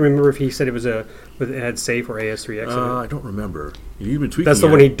guts on it. I couldn't remember if he said it had SAFE or AS3X. I don't remember. He'd been tweaking. That's the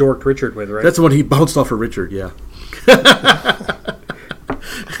one he dorked Richard with, right? That's the one he bounced off of Richard, yeah.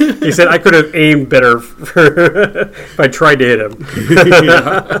 He said, I could have aimed better if I tried to hit him.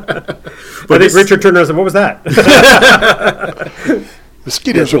 But I think Richard turned around and said, what was that?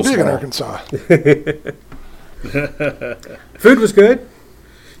 Mosquitoes are big in Arkansas. Food was good.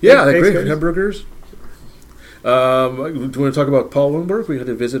 Yeah, great hamburgers. Do you want to talk about Paul Willenberg? We had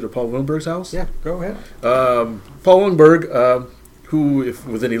to visit Paul Willenberg's house. Yeah, go ahead. Paul Willenberg, who, if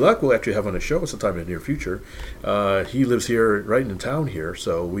with any luck, we'll actually have on a show sometime in the near future. He lives here, right in town here,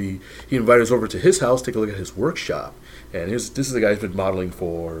 so he invited us over to his house, take a look at his workshop. And this is a guy who's been modeling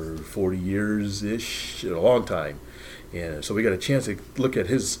for 40 years-ish, a long time. And so we got a chance to look at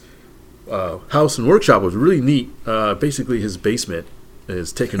his house and workshop. It was really neat. Basically, his basement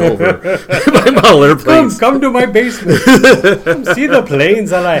is taken over by model airplanes. Come to my basement. Come see the planes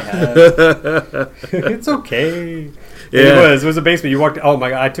that I have. It's okay. Yeah. It was a basement. You walked. Oh my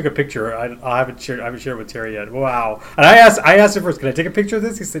god! I took a picture. I haven't shared it with Terry yet. Wow! And I asked him first, "Can I take a picture of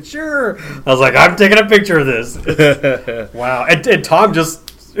this?" He said, "Sure." I was like, "I'm taking a picture of this." Wow! And Tom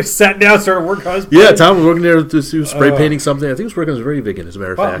just sat down, started working on his Yeah, plane. Tom was working there to spray painting something. I think he was working on his Ray Vigan, as a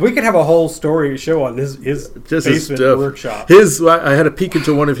matter of Well, fact. we could have a whole story show on his Just his basement stuff. workshop. I had a peek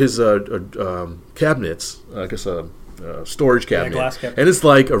into one of his cabinets, I guess a storage cabinet, glass cabinet. and it's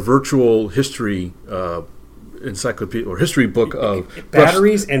like a virtual history encyclopedia or history book of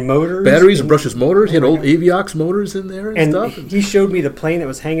Batteries and motors. batteries and brushless motors. He had old Aviox motors in there and And stuff. he showed me the plane that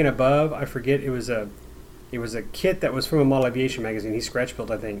was hanging above. I forget, it was a kit that was from a Model Aviation magazine. He scratch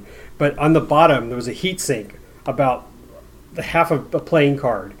built, I think. But on the bottom there was a heat sink about the half of a playing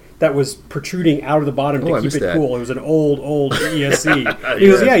card that was protruding out of the bottom I to keep missed it that. cool. It was an old ESC. He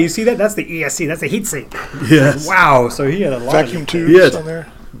goes, Yeah. "Yeah, you see that? That's the ESC. That's the heat sink." Yes. Wow. So he had a lot Vacuum of tubes Yes. on there.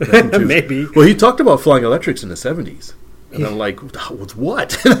 maybe. Well, he talked about flying electrics in the 70s. And I'm like, with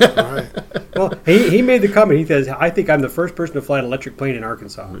what? Right. Well, he made the comment. He says, "I think I'm the first person to fly an electric plane in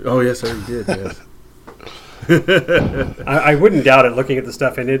Arkansas." Oh, yes, I did, yes. I wouldn't doubt it looking at the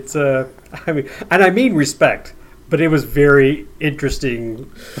stuff, and it's I mean respect, but it was very interesting.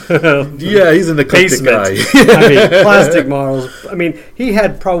 Yeah, he's an eclectic Basement. guy. I mean, plastic models. I mean, he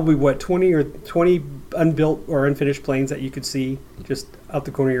had probably 20 unbuilt or unfinished planes that you could see just out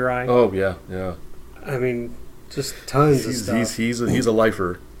the corner of your eye. Oh, yeah, yeah. I mean, just tons of stuff. He's a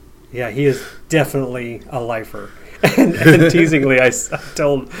lifer. Yeah, he is definitely a lifer. And teasingly, I asked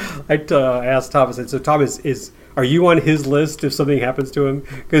Thomas, and so Thomas are you on his list if something happens to him?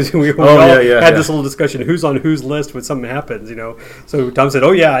 Because we all had this little discussion, who's on whose list when something happens, you know? So Tom said,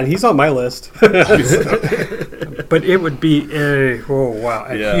 "Oh yeah, and he's on my list." But it would be a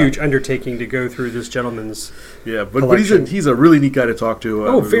huge undertaking to go through this gentleman's. Yeah, but collection. he's a really neat guy to talk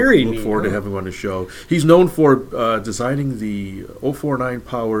to. Very look neat. forward to having him on the show. He's known for designing the 049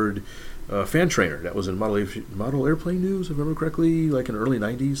 powered fan trainer that was in Model Airplane News, if I remember correctly, like in the early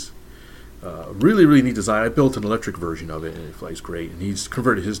 90s. Really, really neat design. I built an electric version of it, and it flies great. And he's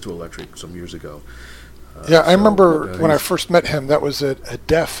converted his to electric some years ago. I remember when I first met him, that was at a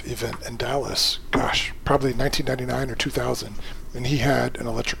DEF event in Dallas. Gosh, probably 1999 or 2000. And he had an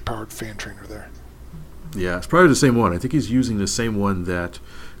electric-powered fan trainer there. Yeah, it's probably the same one. I think he's using the same one that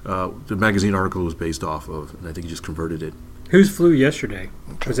the magazine article was based off of, and I think he just converted it. Whose flew yesterday?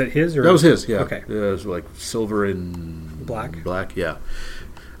 Okay. Was that his? Or That was his, yeah. Okay. It was like silver and Black? Black, yeah.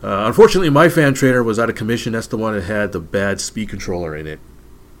 Unfortunately, my fan trainer was out of commission. That's the one that had the bad speed controller in it,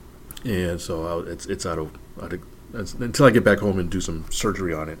 and so it's out of until I get back home and do some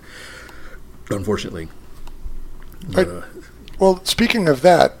surgery on it. Unfortunately. Well, speaking of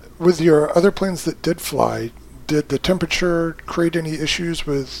that, with your other planes that did fly, did the temperature create any issues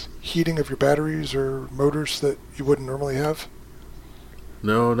with heating of your batteries or motors that you wouldn't normally have?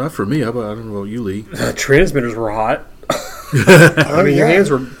 No, not for me. I don't know about you, Lee. The transmitters were hot. I mean, your hands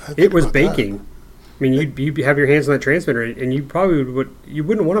were. think It was about that. baking. I mean, you'd have your hands on that transmitter, and you probably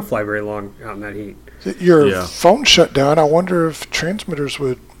wouldn't want to fly very long out in that heat. Your Yeah. phone shut down. I wonder if transmitters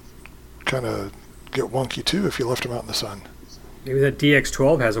would kind of get wonky too if you left them out in the sun. Maybe that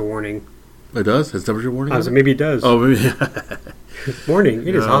DX12 has a warning. It does? Has temperature warning? I was like, maybe it does. Oh, maybe. Warning,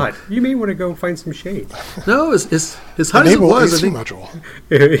 it is No. hot. You may want to go find some shade. No, as hot as it Enable was, I AC think. module.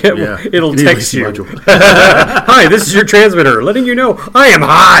 Yeah, it'll Enable text AC you. module. Hi, this is your transmitter, letting you know I am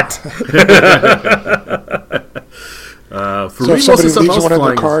hot. For So me, if most of somebody the stuff I leaves was one in their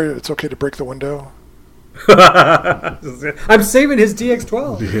flying car, it's okay to break the window. I'm saving his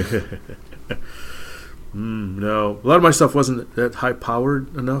DX12. no, a lot of my stuff wasn't that high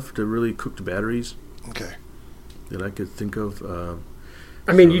powered enough to really cook the batteries Okay. that I could think of.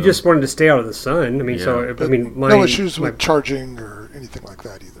 I mean, you just wanted to stay out of the sun. I mean, so Yeah. I mean, No issues with charging or anything like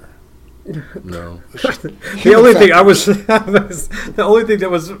that either. No, the only thing the only thing that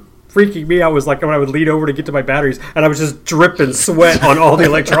was freaking me out was like when I would lean over to get to my batteries, and I was just dripping sweat on all the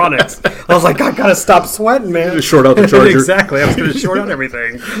electronics. I was like, I gotta stop sweating, man. Just short out the charger. Exactly, I was gonna short out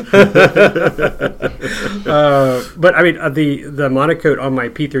everything. But I mean, the monocoat on my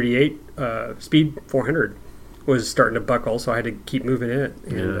P38 Speed 400 was starting to buckle, so I had to keep moving it.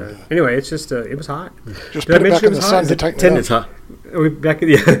 And, anyway, it's just it was hot. Just Did I put it back mention in the was hot? sun Is to it tighten 10 it it's up. hot. Are we back in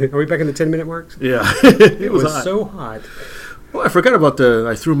the 10-minute marks? Yeah, It was hot. so hot. Well, I forgot about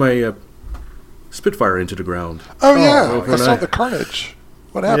I threw my Spitfire into the ground. Oh, yeah. I overnight. saw the carnage.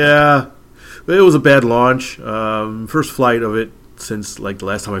 What happened? Yeah, it was a bad launch. First flight of it since like the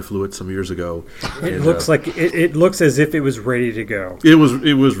last time I flew it some years ago. It And, looks like it looks as if it was ready to go. it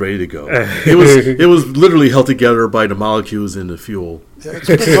was ready to go. It was literally held together by the molecules in the fuel. Yeah, it's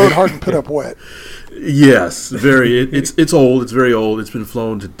been rode hard and put up wet. Yes, very. It's old. It's very old. It's been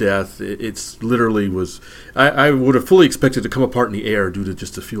flown to death. It's literally was. I would have fully expected to come apart in the air due to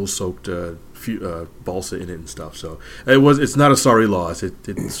just the fuel-soaked balsa in it and stuff. So it's not a sorry loss.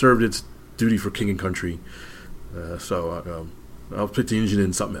 It served its duty for king and country. I'll put the engine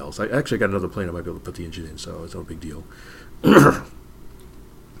in something else. I actually got another plane I might be able to put the engine in, so it's no big deal. You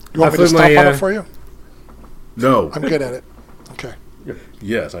want me to stop on it for you? No. I'm good at it. Okay.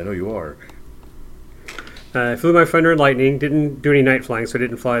 Yes, I know you are. I flew my Thunder and Lightning. Didn't do any night flying, so I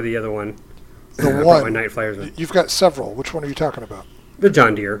didn't fly the other one. The I brought one. my night flyers in. You've got several. Which one are you talking about? The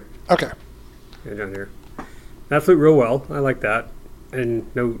John Deere. Okay. Yeah, John Deere. That flew real well. I like that,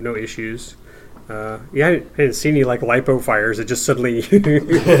 and no issues. I didn't see any like lipo fires. It just suddenly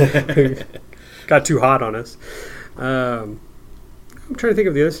got too hot on us. I'm trying to think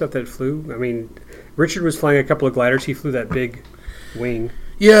of the other stuff that flew. I mean, Richard was flying a couple of gliders. He flew that big wing.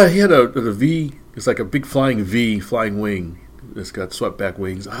 Yeah, he had a V. It's like a big flying wing. It's got swept back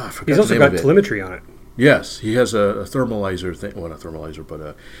wings. I forgot He's the also name got of it. telemetry on it. Yes, he has a thermalizer thing. Well, not thermalizer,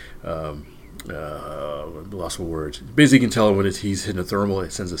 but lost for words. Basically, you can tell when he's hitting a thermal.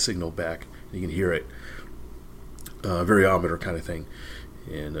 It sends a signal back. You can hear it. Variometer kind of thing.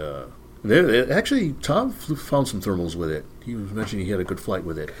 And actually, Tom found some thermals with it. He was mentioning he had a good flight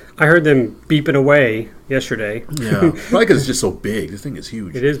with it. I heard them beeping away yesterday. Yeah, probably because it's just so big. This thing is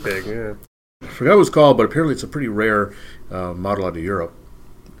huge. It is big, yeah. I forgot what it was called, but apparently it's a pretty rare model out of Europe.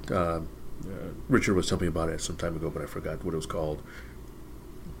 Richard was telling me about it some time ago, but I forgot what it was called.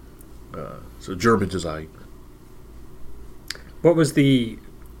 So German design. What was the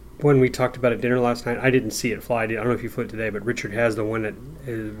one we talked about at dinner last night? I didn't see it fly. I don't know if you flew it today, but Richard has the one that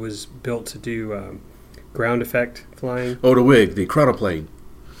was built to do ground effect flying. Oh, the WIG, the chronoplane.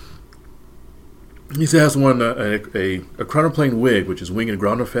 He has one, a chronoplane WIG, which is wing and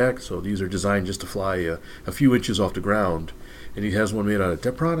ground effect. So these are designed just to fly a few inches off the ground. And he has one made out of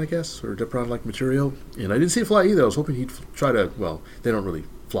Depron, I guess, or Depron-like material. And I didn't see it fly either. I was hoping he'd try to, well, they don't really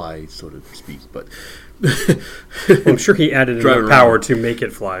fly, so to speak, but... I'm sure he added enough power to make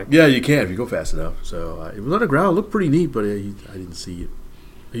it fly. Yeah, you can if you go fast enough. So it was on the ground. It looked pretty neat, but I didn't see it.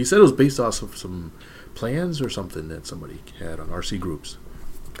 He said it was based off of some plans or something that somebody had on RC groups.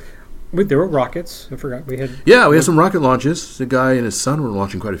 There were rockets. I forgot we had... Yeah, we had some rocket launches. The guy and his son were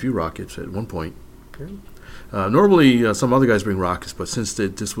launching quite a few rockets at one point. Okay. Normally, some other guys bring rockets, but since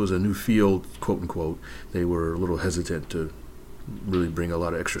this was a new field, quote-unquote, they were a little hesitant to really bring a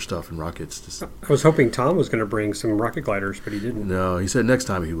lot of extra stuff in rockets. I was hoping Tom was going to bring some rocket gliders, but he didn't. No, he said next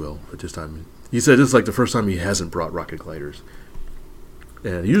time he will, but this time... He said this is like the first time he hasn't brought rocket gliders.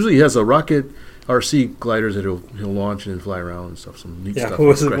 And usually he has a rocket RC gliders that he'll launch and then fly around and stuff. Some neat stuff. What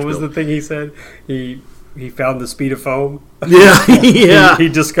was the thing he said? He found the speed of foam. Yeah, yeah. He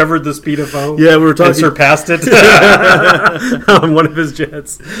discovered the speed of foam. Yeah, we were talking. And surpassed it on one of his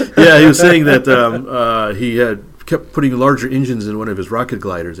jets. Yeah, he was saying that he had kept putting larger engines in one of his rocket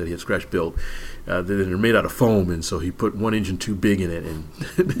gliders that he had scratch built. That are made out of foam, and so he put one engine too big in it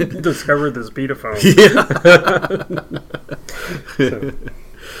and discovered the speed of foam.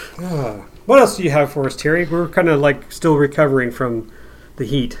 Yeah. What else do you have for us, Terry? We're kind of like still recovering from the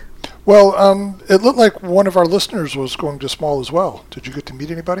heat. Well, it looked like one of our listeners was going to Small as well. Did you get to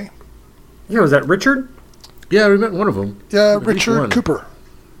meet anybody? Yeah, was that Richard? Yeah, we met one of them. Yeah, Richard Cooper.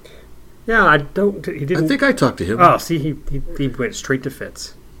 Yeah, he didn't. I think I talked to him. Oh, see, he went straight to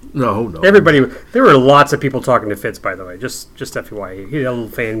Fitz. No. Everybody, there were lots of people talking to Fitz, by the way. Just FYI, he had a little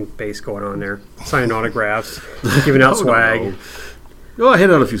fan base going on there, signing autographs, giving out swag. No. Well, I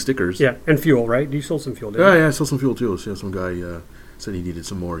handed out a few stickers. Yeah, and fuel, right? You sold some fuel, didn't you? Yeah, I sold some fuel too. So some guy said he needed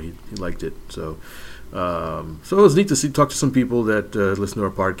some more. He liked it. So it was neat to talk to some people that listen to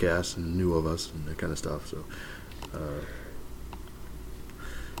our podcast and knew of us and that kind of stuff. So.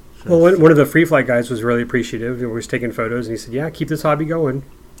 Well, one of the free flight guys was really appreciative. He was taking photos, and he said, "Yeah, keep this hobby going."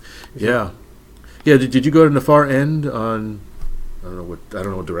 Yeah. Did you go to the far end on? I don't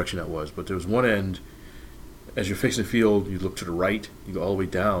know what direction that was, but there was one end. As you're facing the field, you look to the right. You go all the way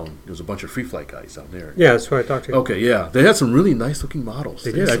down. There's a bunch of free flight guys down there. Yeah, that's what I talked to. Okay, yeah, they had some really nice looking models.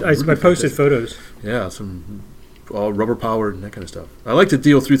 They did. I posted photos. Yeah, some all rubber powered and that kind of stuff. I liked the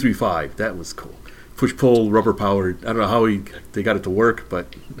Deal 335. That was cool. Push pull rubber powered. I don't know how they got it to work,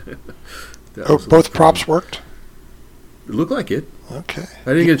 but both props worked. It looked like it. Okay.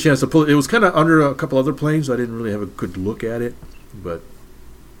 I didn't get a chance to pull it. It was kind of under a couple other planes, so I didn't really have a good look at it. But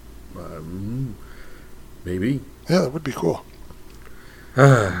maybe. Yeah, that would be cool.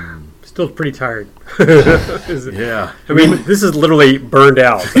 Still pretty tired. Yeah. I mean, this is literally burned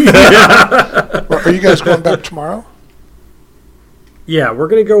out. Well, are you guys going back tomorrow? Yeah, we're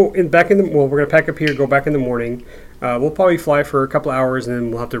going to go we're going to pack up here, go back in the morning. We'll probably fly for a couple hours, and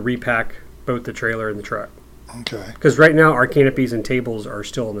then we'll have to repack both the trailer and the truck. Okay. Because right now our canopies and tables are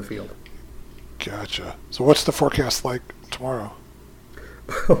still in the field. Gotcha. So what's the forecast like tomorrow?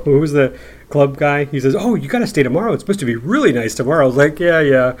 Who was the club guy? He says, "Oh, you got to stay tomorrow. It's supposed to be really nice tomorrow." I was like, "Yeah."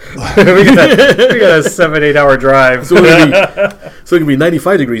 we got a 7-8 hour drive. So it can be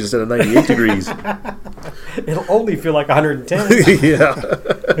 95 degrees instead of 98 degrees. It'll only feel like 110. Yeah.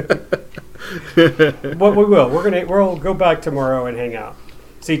 But we will. We'll go back tomorrow and hang out.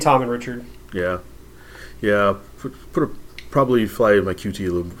 See Tom and Richard. Yeah. Probably fly my QT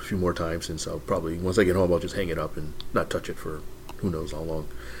a few more times, since I'll probably, once I get home, I'll just hang it up and not touch it for who knows how long.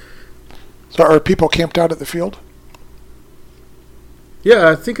 So are people camped out at the field? Yeah,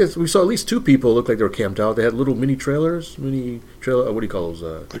 I think we saw at least 2 people look like they were camped out. They had little mini trailer. What do you call those?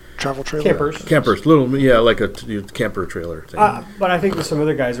 Like travel trailers? Campers. Like a camper trailer thing. But I think there's some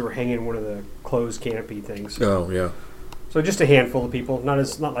other guys that were hanging in one of the closed canopy things. Oh, yeah. So just a handful of people, not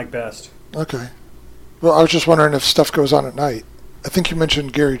like best. Okay. Well, I was just wondering if stuff goes on at night. I think you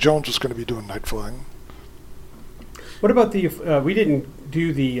mentioned Gary Jones was going to be doing night flying. What about we didn't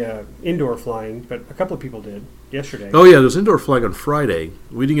do the indoor flying, but a couple of people did yesterday. Oh, yeah, there was indoor flying on Friday.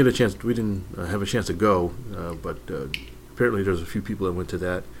 We didn't have a chance to go, but apparently there's a few people that went to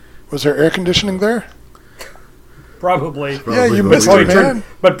that. Was there air conditioning there? Probably. Yeah, you but missed we it, man.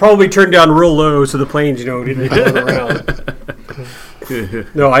 But probably turned down real low so the planes, didn't float around.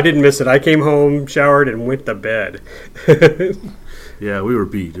 No, I didn't miss it. I came home, showered, and went to bed. Yeah, we were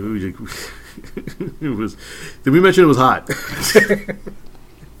beat. It was. Did we mention it was hot? I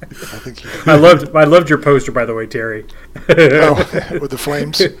think you I loved your poster, by the way, Terry. Oh, with the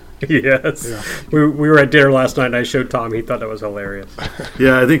flames? Yes. Yeah. We were at dinner last night, and I showed Tom. He thought that was hilarious.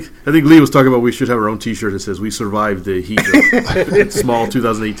 Yeah, I think Lee was talking about we should have our own T-shirt that says "We survived the heat of small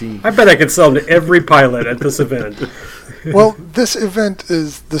 2018." I bet I could sell them to every pilot at this event. Well, this event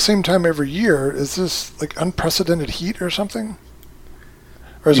is the same time every year. Is this like unprecedented heat or something?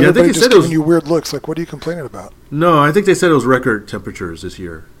 Or is Yeah, I think everybody it just said it giving was- you weird looks? Like, what are you complaining about? No, I think they said it was record temperatures this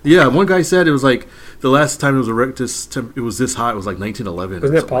year. Yeah, one guy said it was like the last time it was it was this hot. It was like 1911. Wasn't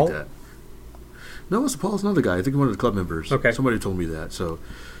or that something Paul? Like that. No, it was Paul's another guy. I think one of the club members. Okay. Somebody told me that. So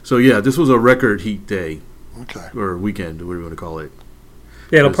yeah, this was a record heat day Okay. or weekend, whatever you want to call it.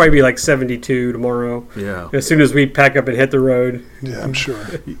 Yeah, it'll probably be like 72 tomorrow. Yeah. As soon as we pack up and hit the road. Yeah, I'm sure.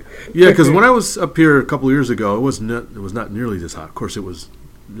 Yeah, because when I was up here a couple of years ago, it was not nearly this hot. Of course, it was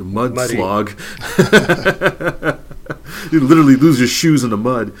a mud Muddy. slog. You literally lose your shoes in the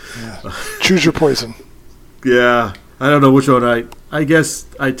mud. Yeah. Choose your poison. Yeah, I don't know which one. I guess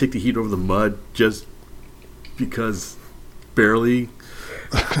I'd take the heat over the mud just because barely.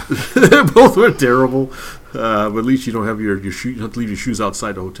 Both were terrible, but at least you don't have your shoe. You don't have to leave your shoes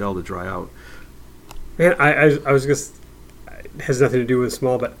outside the hotel to dry out. Man, I was just, it has nothing to do with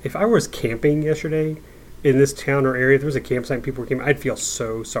small, but if I was camping yesterday in this town or area, if there was a campsite and people were camping, I'd feel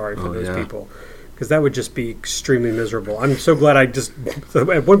so sorry for those people. Because that would just be extremely miserable. I'm so glad at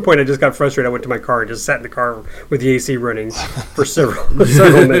one point I just got frustrated. I went to my car and just sat in the car with the AC running for several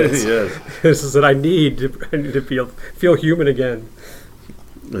minutes. Yes. This is that I need to feel human again.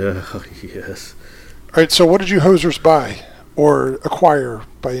 Yes. All right, so what did you hosers buy or acquire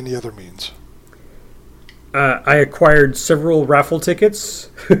by any other means? I acquired several raffle tickets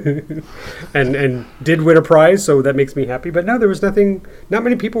and did win a prize, so that makes me happy. But no, there was nothing. Not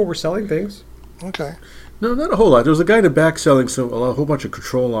many people were selling things. Okay. No, not a whole lot. There was a guy in the back selling a whole bunch of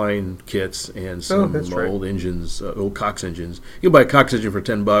control line kits and some that's right. old engines, old Cox engines. You can buy a Cox engine for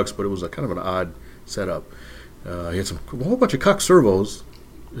 $10, but it was a kind of an odd setup. He had a whole bunch of Cox servos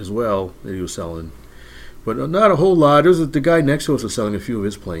as well that he was selling, but not a whole lot. There was the guy next to us was selling a few of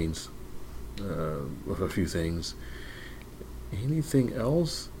his planes, with a few things. Anything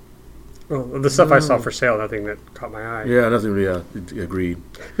else? Well, the stuff I saw for sale, nothing that caught my eye. Yeah, nothing. Yeah, agreed.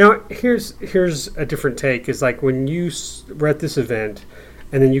 Now, here's a different take. Is like when you were at this event,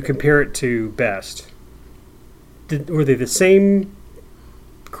 and then you compare it to Best. Were they the same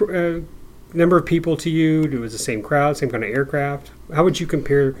number of people to you? It was the same crowd, same kind of aircraft. How would you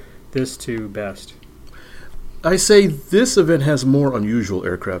compare this to Best? I say this event has more unusual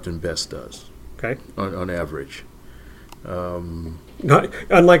aircraft than Best does. Okay. On average. Not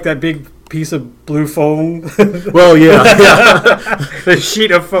unlike that big piece of blue foam, Well, yeah. the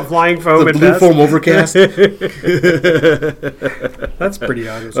sheet of flying foam. The at blue Best. foam overcast. That's pretty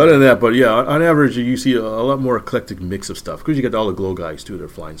obvious. Other than that, but yeah, on average, you see a lot more eclectic mix of stuff because you got all the glow guys too. They're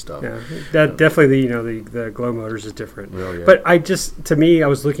flying stuff. Yeah, that definitely the glow motors is different. Well, yeah. But to me, I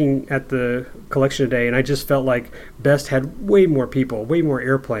was looking at the collection today, and I just felt like Best had way more people, way more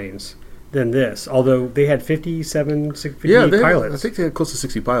airplanes than this. Although they had 58 pilots. I think they had close to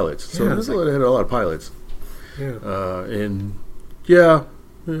 60 pilots. So Yeah, they had a lot of pilots. Yeah. And yeah,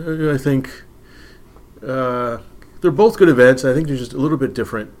 I think they're both good events. I think they're just a little bit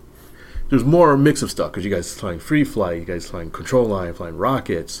different. There's more mix of stuff because you guys flying free flight, you guys flying control line, flying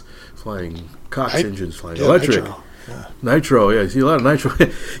rockets, flying Cox engines, flying electric. Nitro, yeah, you see a lot of nitro.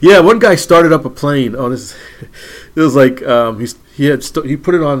 Yeah, one guy started up a plane. Oh, it was like he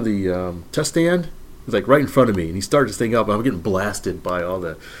put it on the test stand. It was like right in front of me, and he started this thing up. And I'm getting blasted by all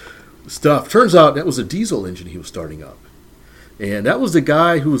the stuff. Turns out that was a diesel engine he was starting up, and that was the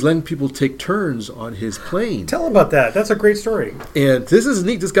guy who was letting people take turns on his plane. Tell about that. That's a great story. And this is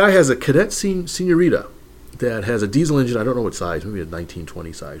neat. This guy has a Cadet Senorita that has a diesel engine. I don't know what size, maybe a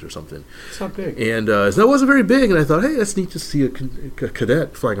 1920 size or something. It's not big. And so it wasn't very big, and I thought, hey, that's neat to see a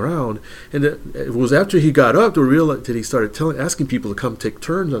cadet flying around. And it was after he got up that he started asking people to come take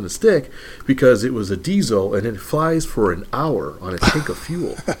turns on the stick because it was a diesel, and it flies for an hour on a tank of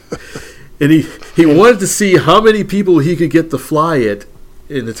fuel. And he wanted to see how many people he could get to fly it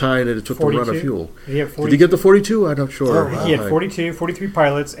in the time that it took 42? To run of fuel. Did he get the 42? I'm not sure. Oh, he had 43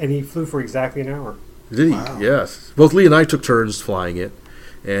 pilots, and he flew for exactly an hour. Did he? Wow. Yes. Both Lee and I took turns flying it,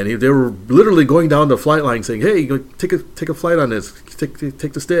 and they were literally going down the flight line saying, "Hey, take a flight on this. Take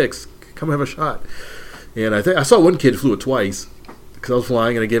the sticks. Come have a shot." And I saw one kid flew it twice because I was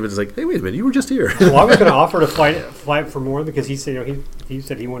flying, and I gave it. It's like, "Hey, wait a minute, you were just here." Well, I was going to offer to fly for more because he said he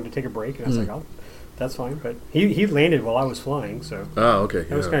said he wanted to take a break, and I was like, "Oh, that's fine." But he landed while I was flying, so okay,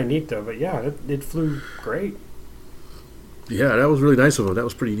 that was kind of neat though. But yeah, it flew great. Yeah, that was really nice of him. That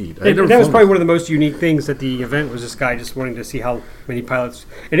was pretty neat. And that was probably one of the most unique things at the event was this guy just wanting to see how many pilots.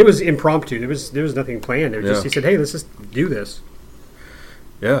 And it was impromptu. There was nothing planned. He said, "Hey, let's just do this."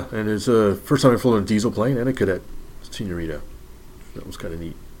 Yeah, and it's first time I flew in a diesel plane and a Cadet Senorita. That was kind of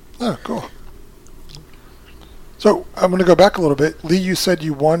neat. Oh, cool. So I'm going to go back a little bit. Lee, you said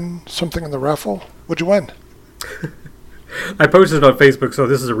you won something in the raffle. What'd you win? I posted it on Facebook, so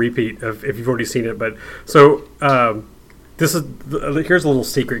this is a repeat of if you've already seen it. But so. Here's a little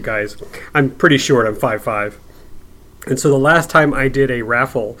secret, guys. I'm pretty short. I'm 5'5", and so the last time I did a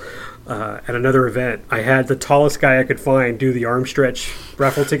raffle at another event, I had the tallest guy I could find do the arm stretch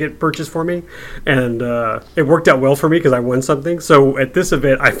raffle ticket purchase for me, and it worked out well for me because I won something. So at this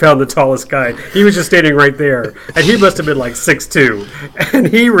event, I found the tallest guy. He was just standing right there, and he must have been like 6'2", and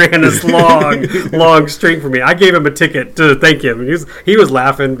he ran this long string for me. I gave him a ticket to thank him. He was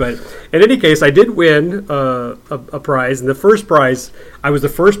laughing, but in any case, I did win a prize, and the first prize, I was the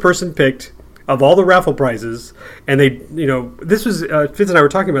first person picked of all the raffle prizes, and this was Fitz and I were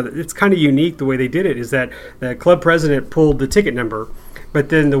talking about it. It's kind of unique the way they did it. Is that the club president pulled the ticket number, but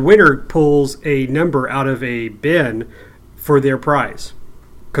then the winner pulls a number out of a bin for their prize,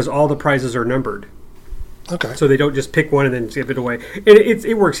 because all the prizes are numbered. Okay. So they don't just pick one and then give it away.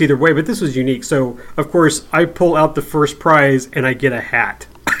 It works either way, but this was unique. So of course I pull out the first prize and I get a hat.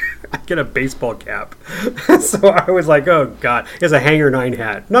 I get a baseball cap. So I was like, oh, God. It's a Hangar 9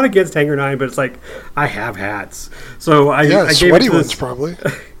 hat. Not against Hangar 9, but it's like, I have hats. So I gave sweaty it to ones probably.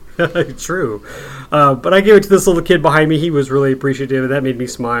 True. But I gave it to this little kid behind me. He was really appreciative. That made me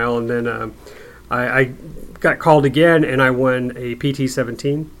smile. And then I got called again, and I won a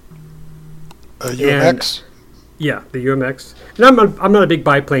PT-17. A UMX? Yeah, the UMX. And I'm not a big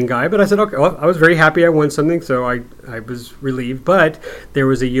biplane guy, but I said, okay, well, I was very happy I won something, so I was relieved. But there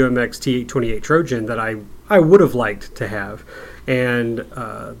was a UMX T-828 Trojan that I would have liked to have. And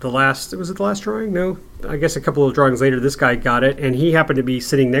was it the last drawing? No, I guess a couple of drawings later, this guy got it, and he happened to be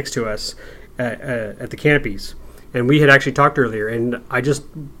sitting next to us at the canopies. And we had actually talked earlier, and I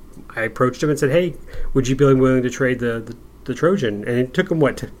approached him and said, hey, would you be willing to trade the Trojan? And it took him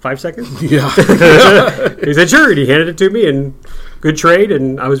 5 seconds? Yeah. He said sure, and he handed it to me, and good trade,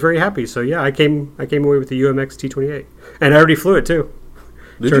 and I was very happy. So yeah, I came away with the UMX T-28, and I already flew it too.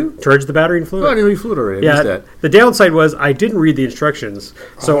 Did you? Charged the battery and flew it. I didn't know you flew it already. The downside was I didn't read the instructions,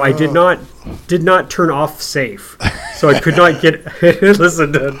 so I did not turn off safe. So I could not get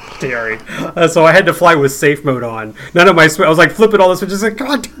listen to Terry. So I had to fly with safe mode on. None of I was like flipping all the switches, like, come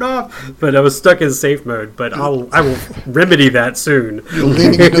on, turn off. But I was stuck in safe mode. But I will remedy that soon. You're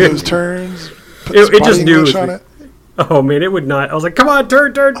leaning into those turns. It just knew it was Oh man, it would not. I was like, come on,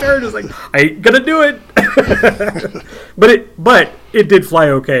 turn. It's like, I ain't gonna do it. but it did fly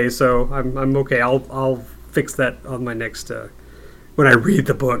okay, so I'm okay. I'll fix that on my next when I read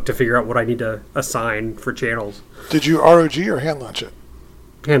the book to figure out what I need to assign for channels. Did you ROG or hand launch it?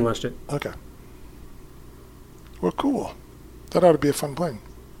 Hand launched it. Okay. Well, cool. That ought to be a fun plane.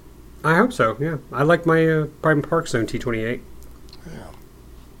 I hope so. Yeah, I like my Prime Park Zone T-28. Yeah.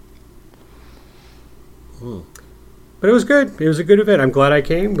 But it was good. It was a good event. I'm glad I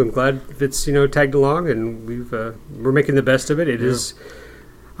came. I'm glad it's tagged along, and we're making the best of it. It is.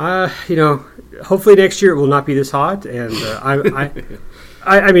 Hopefully next year it will not be this hot. And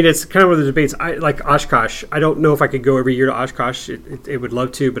I mean, it's kind of one of the debates. I like Oshkosh. I don't know if I could go every year to Oshkosh. It would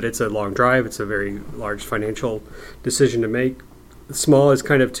love to, but it's a long drive. It's a very large financial decision to make. Small is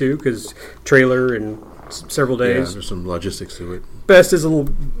kind of too, because trailer and several days. Yeah, there's some logistics to it. Best is a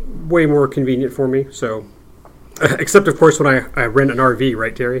little way more convenient for me. So, except of course when I rent an RV,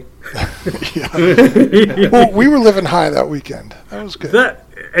 right, Terry? Well, we were living high that weekend. That was good.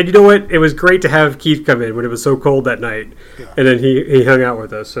 And you know what? It was great to have Keith come in when it was so cold that night, and then he hung out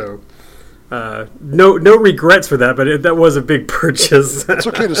with us. So, no regrets for that, but that was a big purchase. It's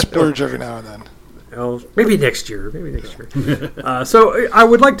okay to splurge every now and then. Oh, maybe next year. So I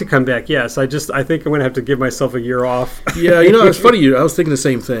would like to come back. Yes, I think I'm going to have to give myself a year off. Yeah, it's funny. I was thinking the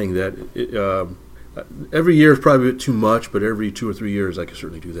same thing. That every year is probably a bit too much, but every 2 or 3 years I can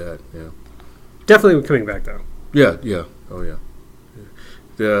certainly do that. Yeah, definitely coming back though. Yeah. Oh yeah.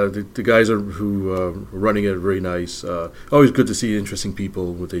 The guys who are running it are very nice. Always good to see interesting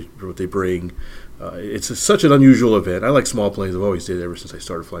people, what they bring. It's such an unusual event. I like small planes. I've always did ever since I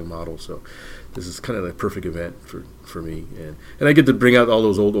started flying models. So this is kind of the perfect event for me. And I get to bring out all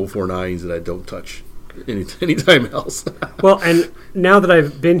those old 049s that I don't touch anytime else. Well, and now that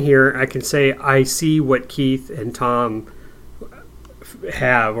I've been here, I can say I see what Keith and Tom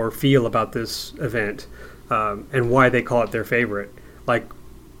have or feel about this event, and why they call it their favorite. Like,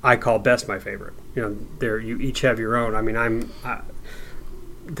 I call Best my favorite. You each have your own. I mean,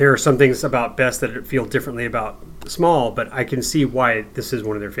 there are some things about Best that feel differently about Small, but I can see why this is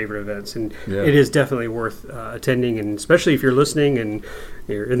one of their favorite events, and it is definitely worth attending, and especially if you're listening and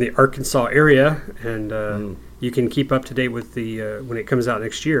you're in the Arkansas area, and you can keep up to date with the when it comes out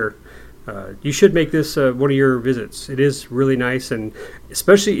next year. You should make this one of your visits. It is really nice, and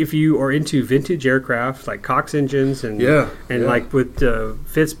especially if you are into vintage aircraft like Cox engines, and like with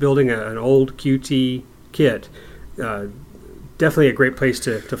Fitz building an old QT kit. Definitely a great place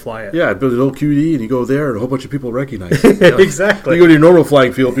to fly it. Yeah, I built an old QD, and you go there, and a whole bunch of people recognize it. Exactly. You go to your normal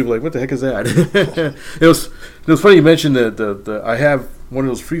flying field, people are like, what the heck is that? It was funny you mentioned that I have one of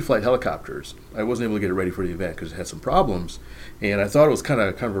those free flight helicopters. I wasn't able to get it ready for the event because it had some problems, and I thought it was kind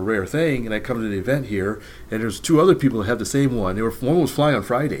of a rare thing. And I come to the event here, and there's 2 other people that have the same one. One was flying on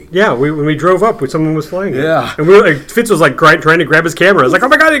Friday. Yeah, when we drove up, someone was flying it. Yeah, and we were like, Fitz was like trying to grab his camera. I was like, oh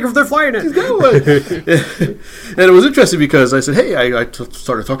my god, they're flying it. He's got one. And it was interesting because I said, hey, I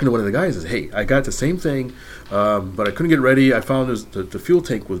started talking to one of the guys. I said, hey, I got the same thing, but I couldn't get ready. I found the fuel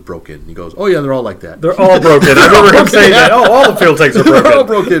tank was broken. He goes, oh yeah, they're all like that. They're all broken. I remember him saying that. Oh, all the fuel tanks are broken. They're all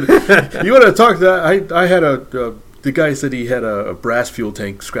broken. You want to talk to that? I had the guy said he had a brass fuel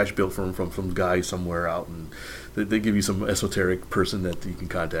tank scratch built from the guy somewhere out, and they give you some esoteric person that you can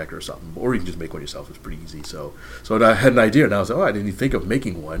contact or something, or you can just make one yourself. It's pretty easy. So I had an idea, and I was like, I didn't even think of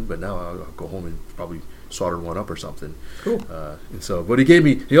making one, but now I'll go home and probably solder one up or something. Cool. And so, but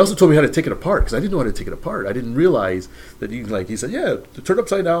he also told me how to take it apart, because I didn't know how to take it apart. I didn't realize that he said, yeah, turn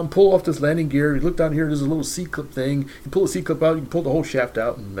upside down, pull off this landing gear. You look down here, there's a little C-clip thing. You pull the C-clip out, you can pull the whole shaft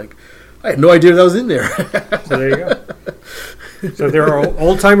out, and I had no idea that was in there. So there you go. So there are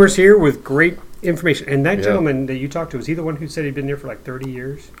old-timers here with great information. And that gentleman that you talked to, was he the one who said he'd been there for like 30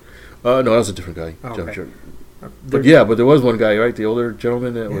 years? No, that was a different guy. Oh, okay. But there was one guy, right? The older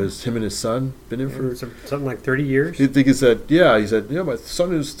gentleman that was him and his son been in for something like 30 years. I think he said, my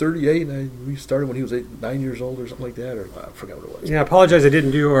son is 38, and we started when he was 9 years old or something like that, or I forgot what it was. Yeah, I apologize. I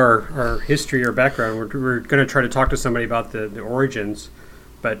didn't do our history or background. We're going to try to talk to somebody about the origins,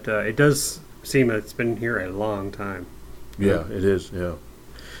 but it does seem that it's been here a long time. Yeah, it is. Yeah.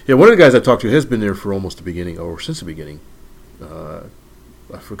 Yeah, one of the guys I talked to has been there for almost the beginning, or since the beginning. I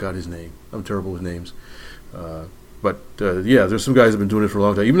forgot his name. I'm terrible with names. But there's some guys that have been doing it for a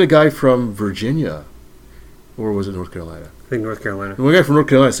long time. Even a guy from Virginia, or was it North Carolina? I think North Carolina. One guy from North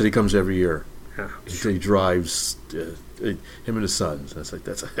Carolina said he comes every year. Yeah. He drives him and his sons. That's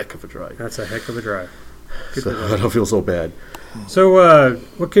a heck of a drive. That's a heck of a drive. So I don't feel so bad. So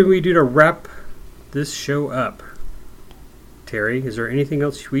what can we do to wrap this show up? Terry, is there anything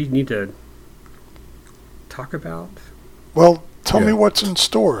else we need to talk about? Well, tell me what's in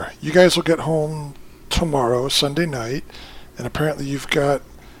store. You guys will get home tomorrow, Sunday night, and apparently you've got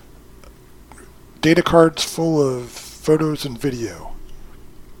data cards full of photos and video.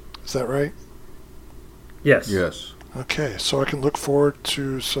 Is that right? Yes. Yes. Okay, so I can look forward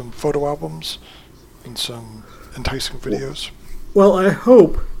to some photo albums and some enticing videos. Well, I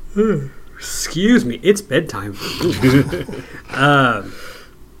hope. Excuse me, it's bedtime.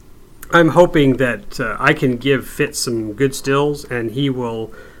 I'm hoping that I can give Fitz some good stills, and he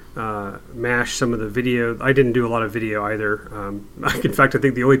will mash some of the video. I didn't do a lot of video either. In fact, I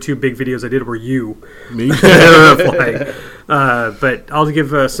think the only 2 big videos I did were you. Me? Flying. But I'll give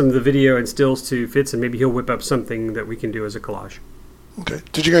some of the video and stills to Fitz, and maybe he'll whip up something that we can do as a collage. Okay.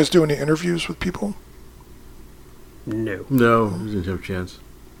 Did you guys do any interviews with people? No. No, we didn't have a chance.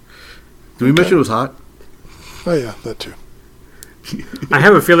 Did we mention it was hot? Oh, yeah, that too. I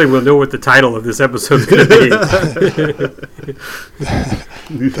have a feeling we'll know what the title of this episode is going to be.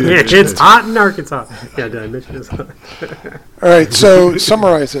 It's hot in Arkansas. Yeah, did I mention it's hot? All right, so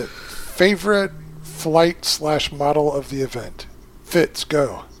summarize it. Favorite flight/model of the event. Fitz,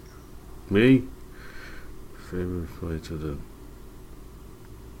 go. Me? Favorite flight to the...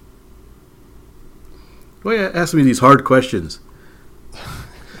 Why you ask me these hard questions?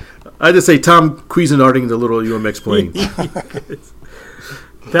 I just say Tom Cuisinarting the little UMX plane.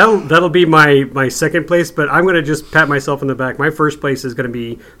 That'll be my second place, but I'm going to just pat myself on the back. My first place is going to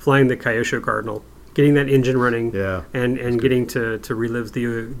be flying the Kyosho Cardinal, getting that engine running, and getting to relive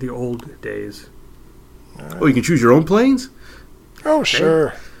the old days. Oh, you can choose your own planes? Oh,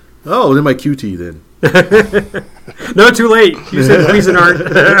 sure. Oh, then my QT then. No, too late. You said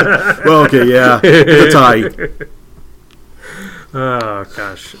Cuisinart. Well, okay, yeah. It's a tie. Oh,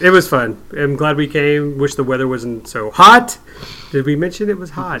 gosh. It was fun. I'm glad we came. Wish the weather wasn't so hot. Did we mention it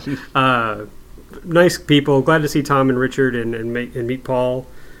was hot? Nice people. Glad to see Tom and Richard and meet Paul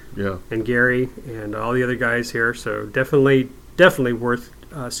and Gary and all the other guys here. So definitely worth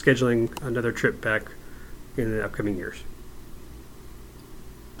scheduling another trip back in the upcoming years.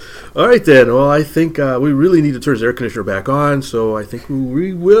 All right, then. Well, I think we really need to turn his air conditioner back on, so I think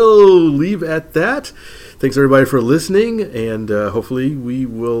we will leave at that. Thanks, everybody, for listening, and hopefully we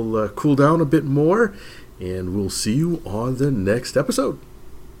will cool down a bit more, and we'll see you on the next episode.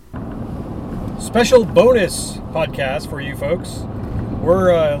 Special bonus podcast for you folks.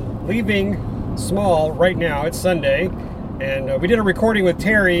 We're leaving Small right now. It's Sunday, and we did a recording with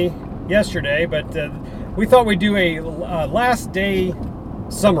Terry yesterday, but we thought we'd do a last day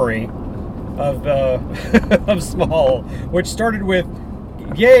summary of of Small, which started with,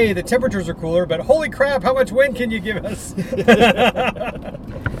 yay, the temperatures are cooler, but holy crap, how much wind can you give us?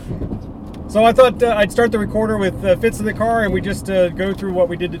 So I thought I'd start the recorder with Fitz in the car, and we just go through what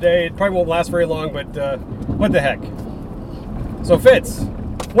we did today. It probably won't last very long, but what the heck. So Fitz,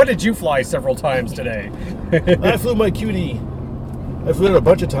 what did you fly several times today? I flew my QT. I flew it a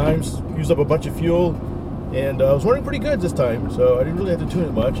bunch of times, used up a bunch of fuel, and I was running pretty good this time, so I didn't really have to tune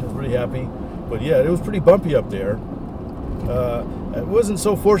it much. I was pretty happy. But yeah, it was pretty bumpy up there. I wasn't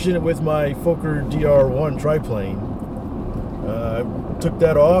so fortunate with my Fokker DR1 triplane. I took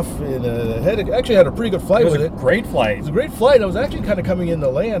that off and actually had a pretty good flight with it. Great flight. It was a great flight. I was actually kind of coming in to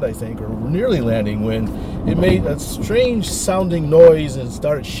land, I think, or nearly landing, when it made a strange sounding noise and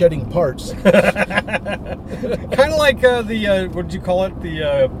started shedding parts. Kind of like what did you call it?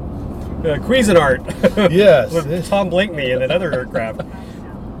 The Cuisinart. Yes. With Tom Blakeney and that other aircraft.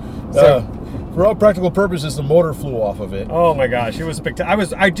 For all practical purposes, the motor flew off of it. Oh my gosh, it was spectacular.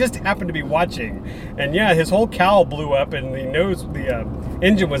 I just happened to be watching, and yeah, his whole cowl blew up, and the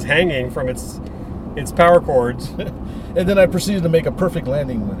engine was hanging from its power cords. And then I proceeded to make a perfect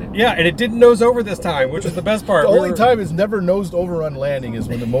landing with it. Yeah, and it didn't nose over this time, which was the best part. The only time it's never nosed over on landing is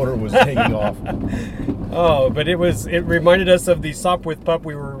when the motor was hanging off. Oh, but it reminded us of the Sopwith pup.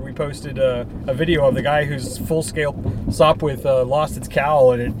 We posted a video of the guy whose full-scale Sopwith lost its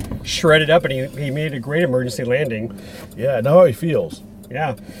cowl, and it shredded up, and he made a great emergency landing. Yeah, now how he feels.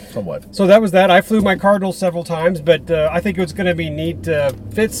 Yeah. Somewhat. So that was that. I flew my Cardinal several times, but I think it was going to be neat.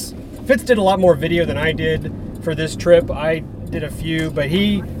 Fitz did a lot more video than I did for this trip. I did a few, but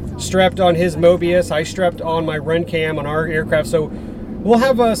he strapped on his Mobius. I strapped on my run cam on our aircraft. So we'll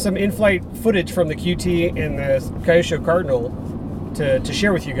have some in-flight footage from the QT and the Kyosho Cardinal to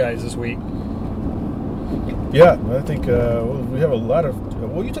share with you guys this week. Yeah, I think we have a lot of...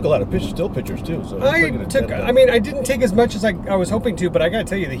 Well, you took a lot of still pictures, too. So I didn't take as much as I was hoping to, but I got to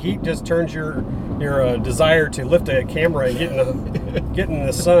tell you, the heat just turns your desire to lift a camera and getting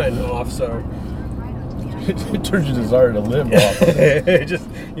the sun off, so... It turns your desire to live off.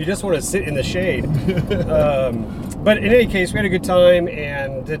 You just want to sit in the shade. But in any case, we had a good time,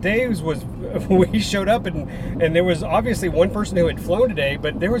 and today we showed up, and there was obviously one person who had flown today,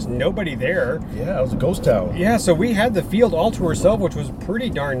 but there was nobody there. Yeah, it was a ghost town. Yeah, so we had the field all to ourselves, which was pretty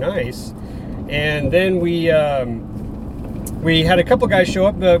darn nice. And then we had a couple guys show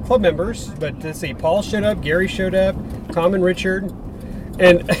up, club members, but let's see, Paul showed up, Gary showed up, Tom and Richard,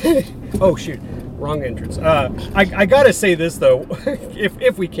 and oh shoot. Wrong entrance. I gotta say this though,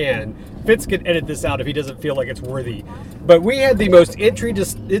 if we can, Fitz can edit this out if he doesn't feel like it's worthy. But we had the most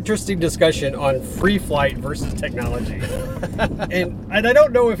interesting discussion on free flight versus technology, and I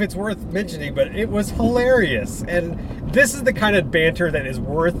don't know if it's worth mentioning, but it was hilarious. And this is the kind of banter that is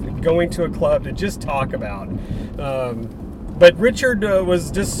worth going to a club to just talk about. But Richard was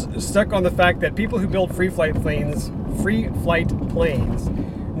just stuck on the fact that people who build free flight planes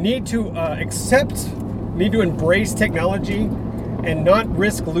need to embrace technology and not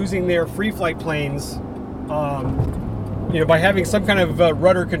risk losing their free flight planes, by having some kind of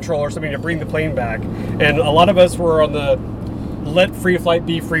rudder control or something to bring the plane back. And a lot of us were on the let free flight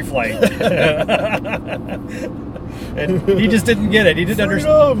be free flight. And he just didn't get it. He didn't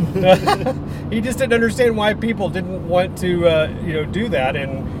understand. He just didn't understand why people didn't want to, do that.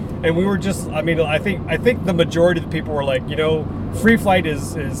 And we were just. I mean, I think the majority of the people were like, free flight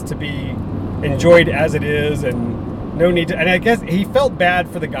is to be enjoyed as it is, and no need to. And I guess he felt bad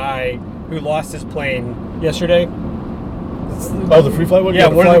for the guy who lost his plane yesterday. Oh, the free flight one? Yeah,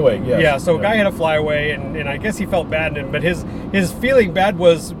 the flyway. Yeah, so a guy had a flyaway, and I guess he felt bad, but his feeling bad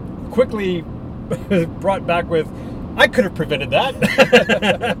was quickly brought back with, I could have prevented that.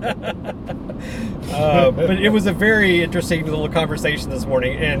 But it was a very interesting little conversation this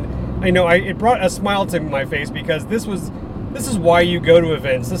morning, and it brought a smile to my face, because this is why you go to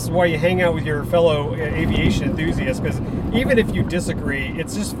events. This is why you hang out with your fellow aviation enthusiasts, because even if you disagree,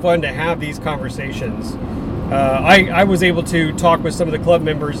 it's just fun to have these conversations. I was able to talk with some of the club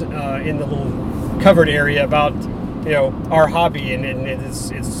members in the little covered area about our hobby and it's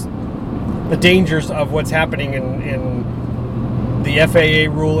the dangers of what's happening in the FAA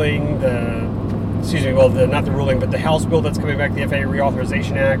ruling, not the ruling, but the House bill that's coming back, the FAA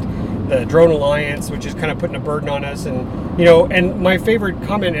Reauthorization Act, the Drone Alliance, which is kind of putting a burden on us. And, and my favorite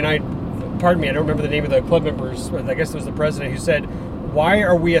comment, and I don't remember the name of the club members, but I guess it was the president, who said, why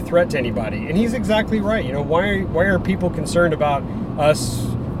are we a threat to anybody? And he's exactly right. Why are people concerned about us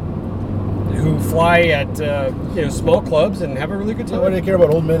who fly at small clubs and have a really good time? Why do they care about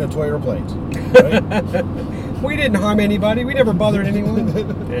old men and toy airplanes? Right? We didn't harm anybody. We never bothered anyone.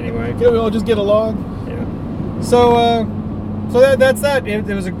 Anyway, can't we all just get along? Yeah. So that's that. It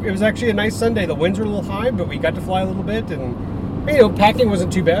was actually a nice Sunday. The winds were a little high, but we got to fly a little bit, and packing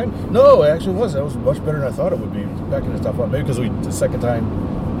wasn't too bad. No, it actually wasn't. It was much better than I thought it would be, packing the stuff up. Maybe because the second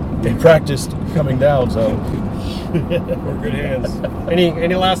time we practiced coming down, so we're good hands.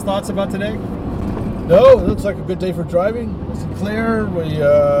 Any last thoughts about today? No, it looks like a good day for driving. Sinclair, we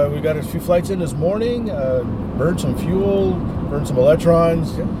got a few flights in this morning, burned some fuel, burned some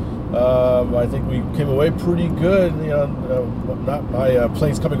electrons. I think we came away pretty good. Not my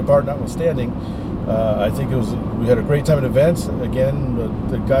planes coming apart notwithstanding. I think we had a great time at events. Again,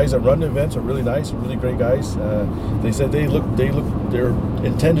 the guys that run the events are really nice, really great guys. They said they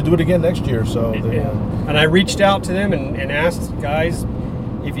intend to do it again next year. So and I reached out to them and asked, guys,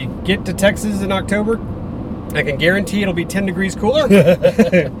 if you get to Texas in October, I can guarantee it'll be 10 degrees cooler,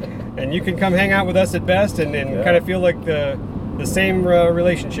 and you can come hang out with us at Best and kind of feel like the same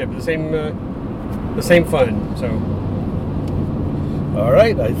relationship, the same fun. So. All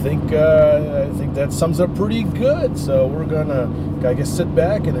right, I think that sums up pretty good. So we're gonna, I guess, sit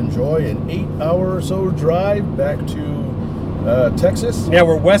back and enjoy an 8-hour or so drive back to Texas. Yeah,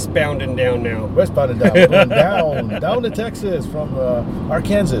 we're westbound and down now. Westbound and down, we're going down to Texas from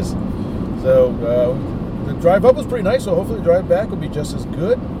Arkansas. So the drive up was pretty nice. So hopefully the drive back will be just as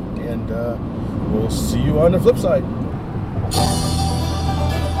good. And we'll see you on the flip side.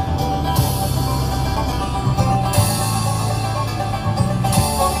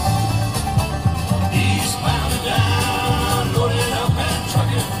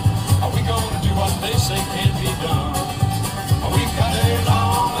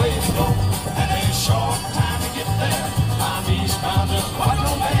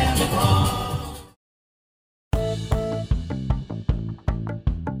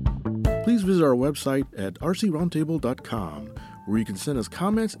 Please visit our website at rcroundtable.com, where you can send us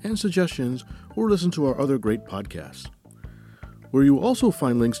comments and suggestions or listen to our other great podcasts, where you will also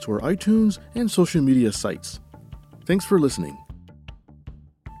find links to our iTunes and social media sites. Thanks for listening.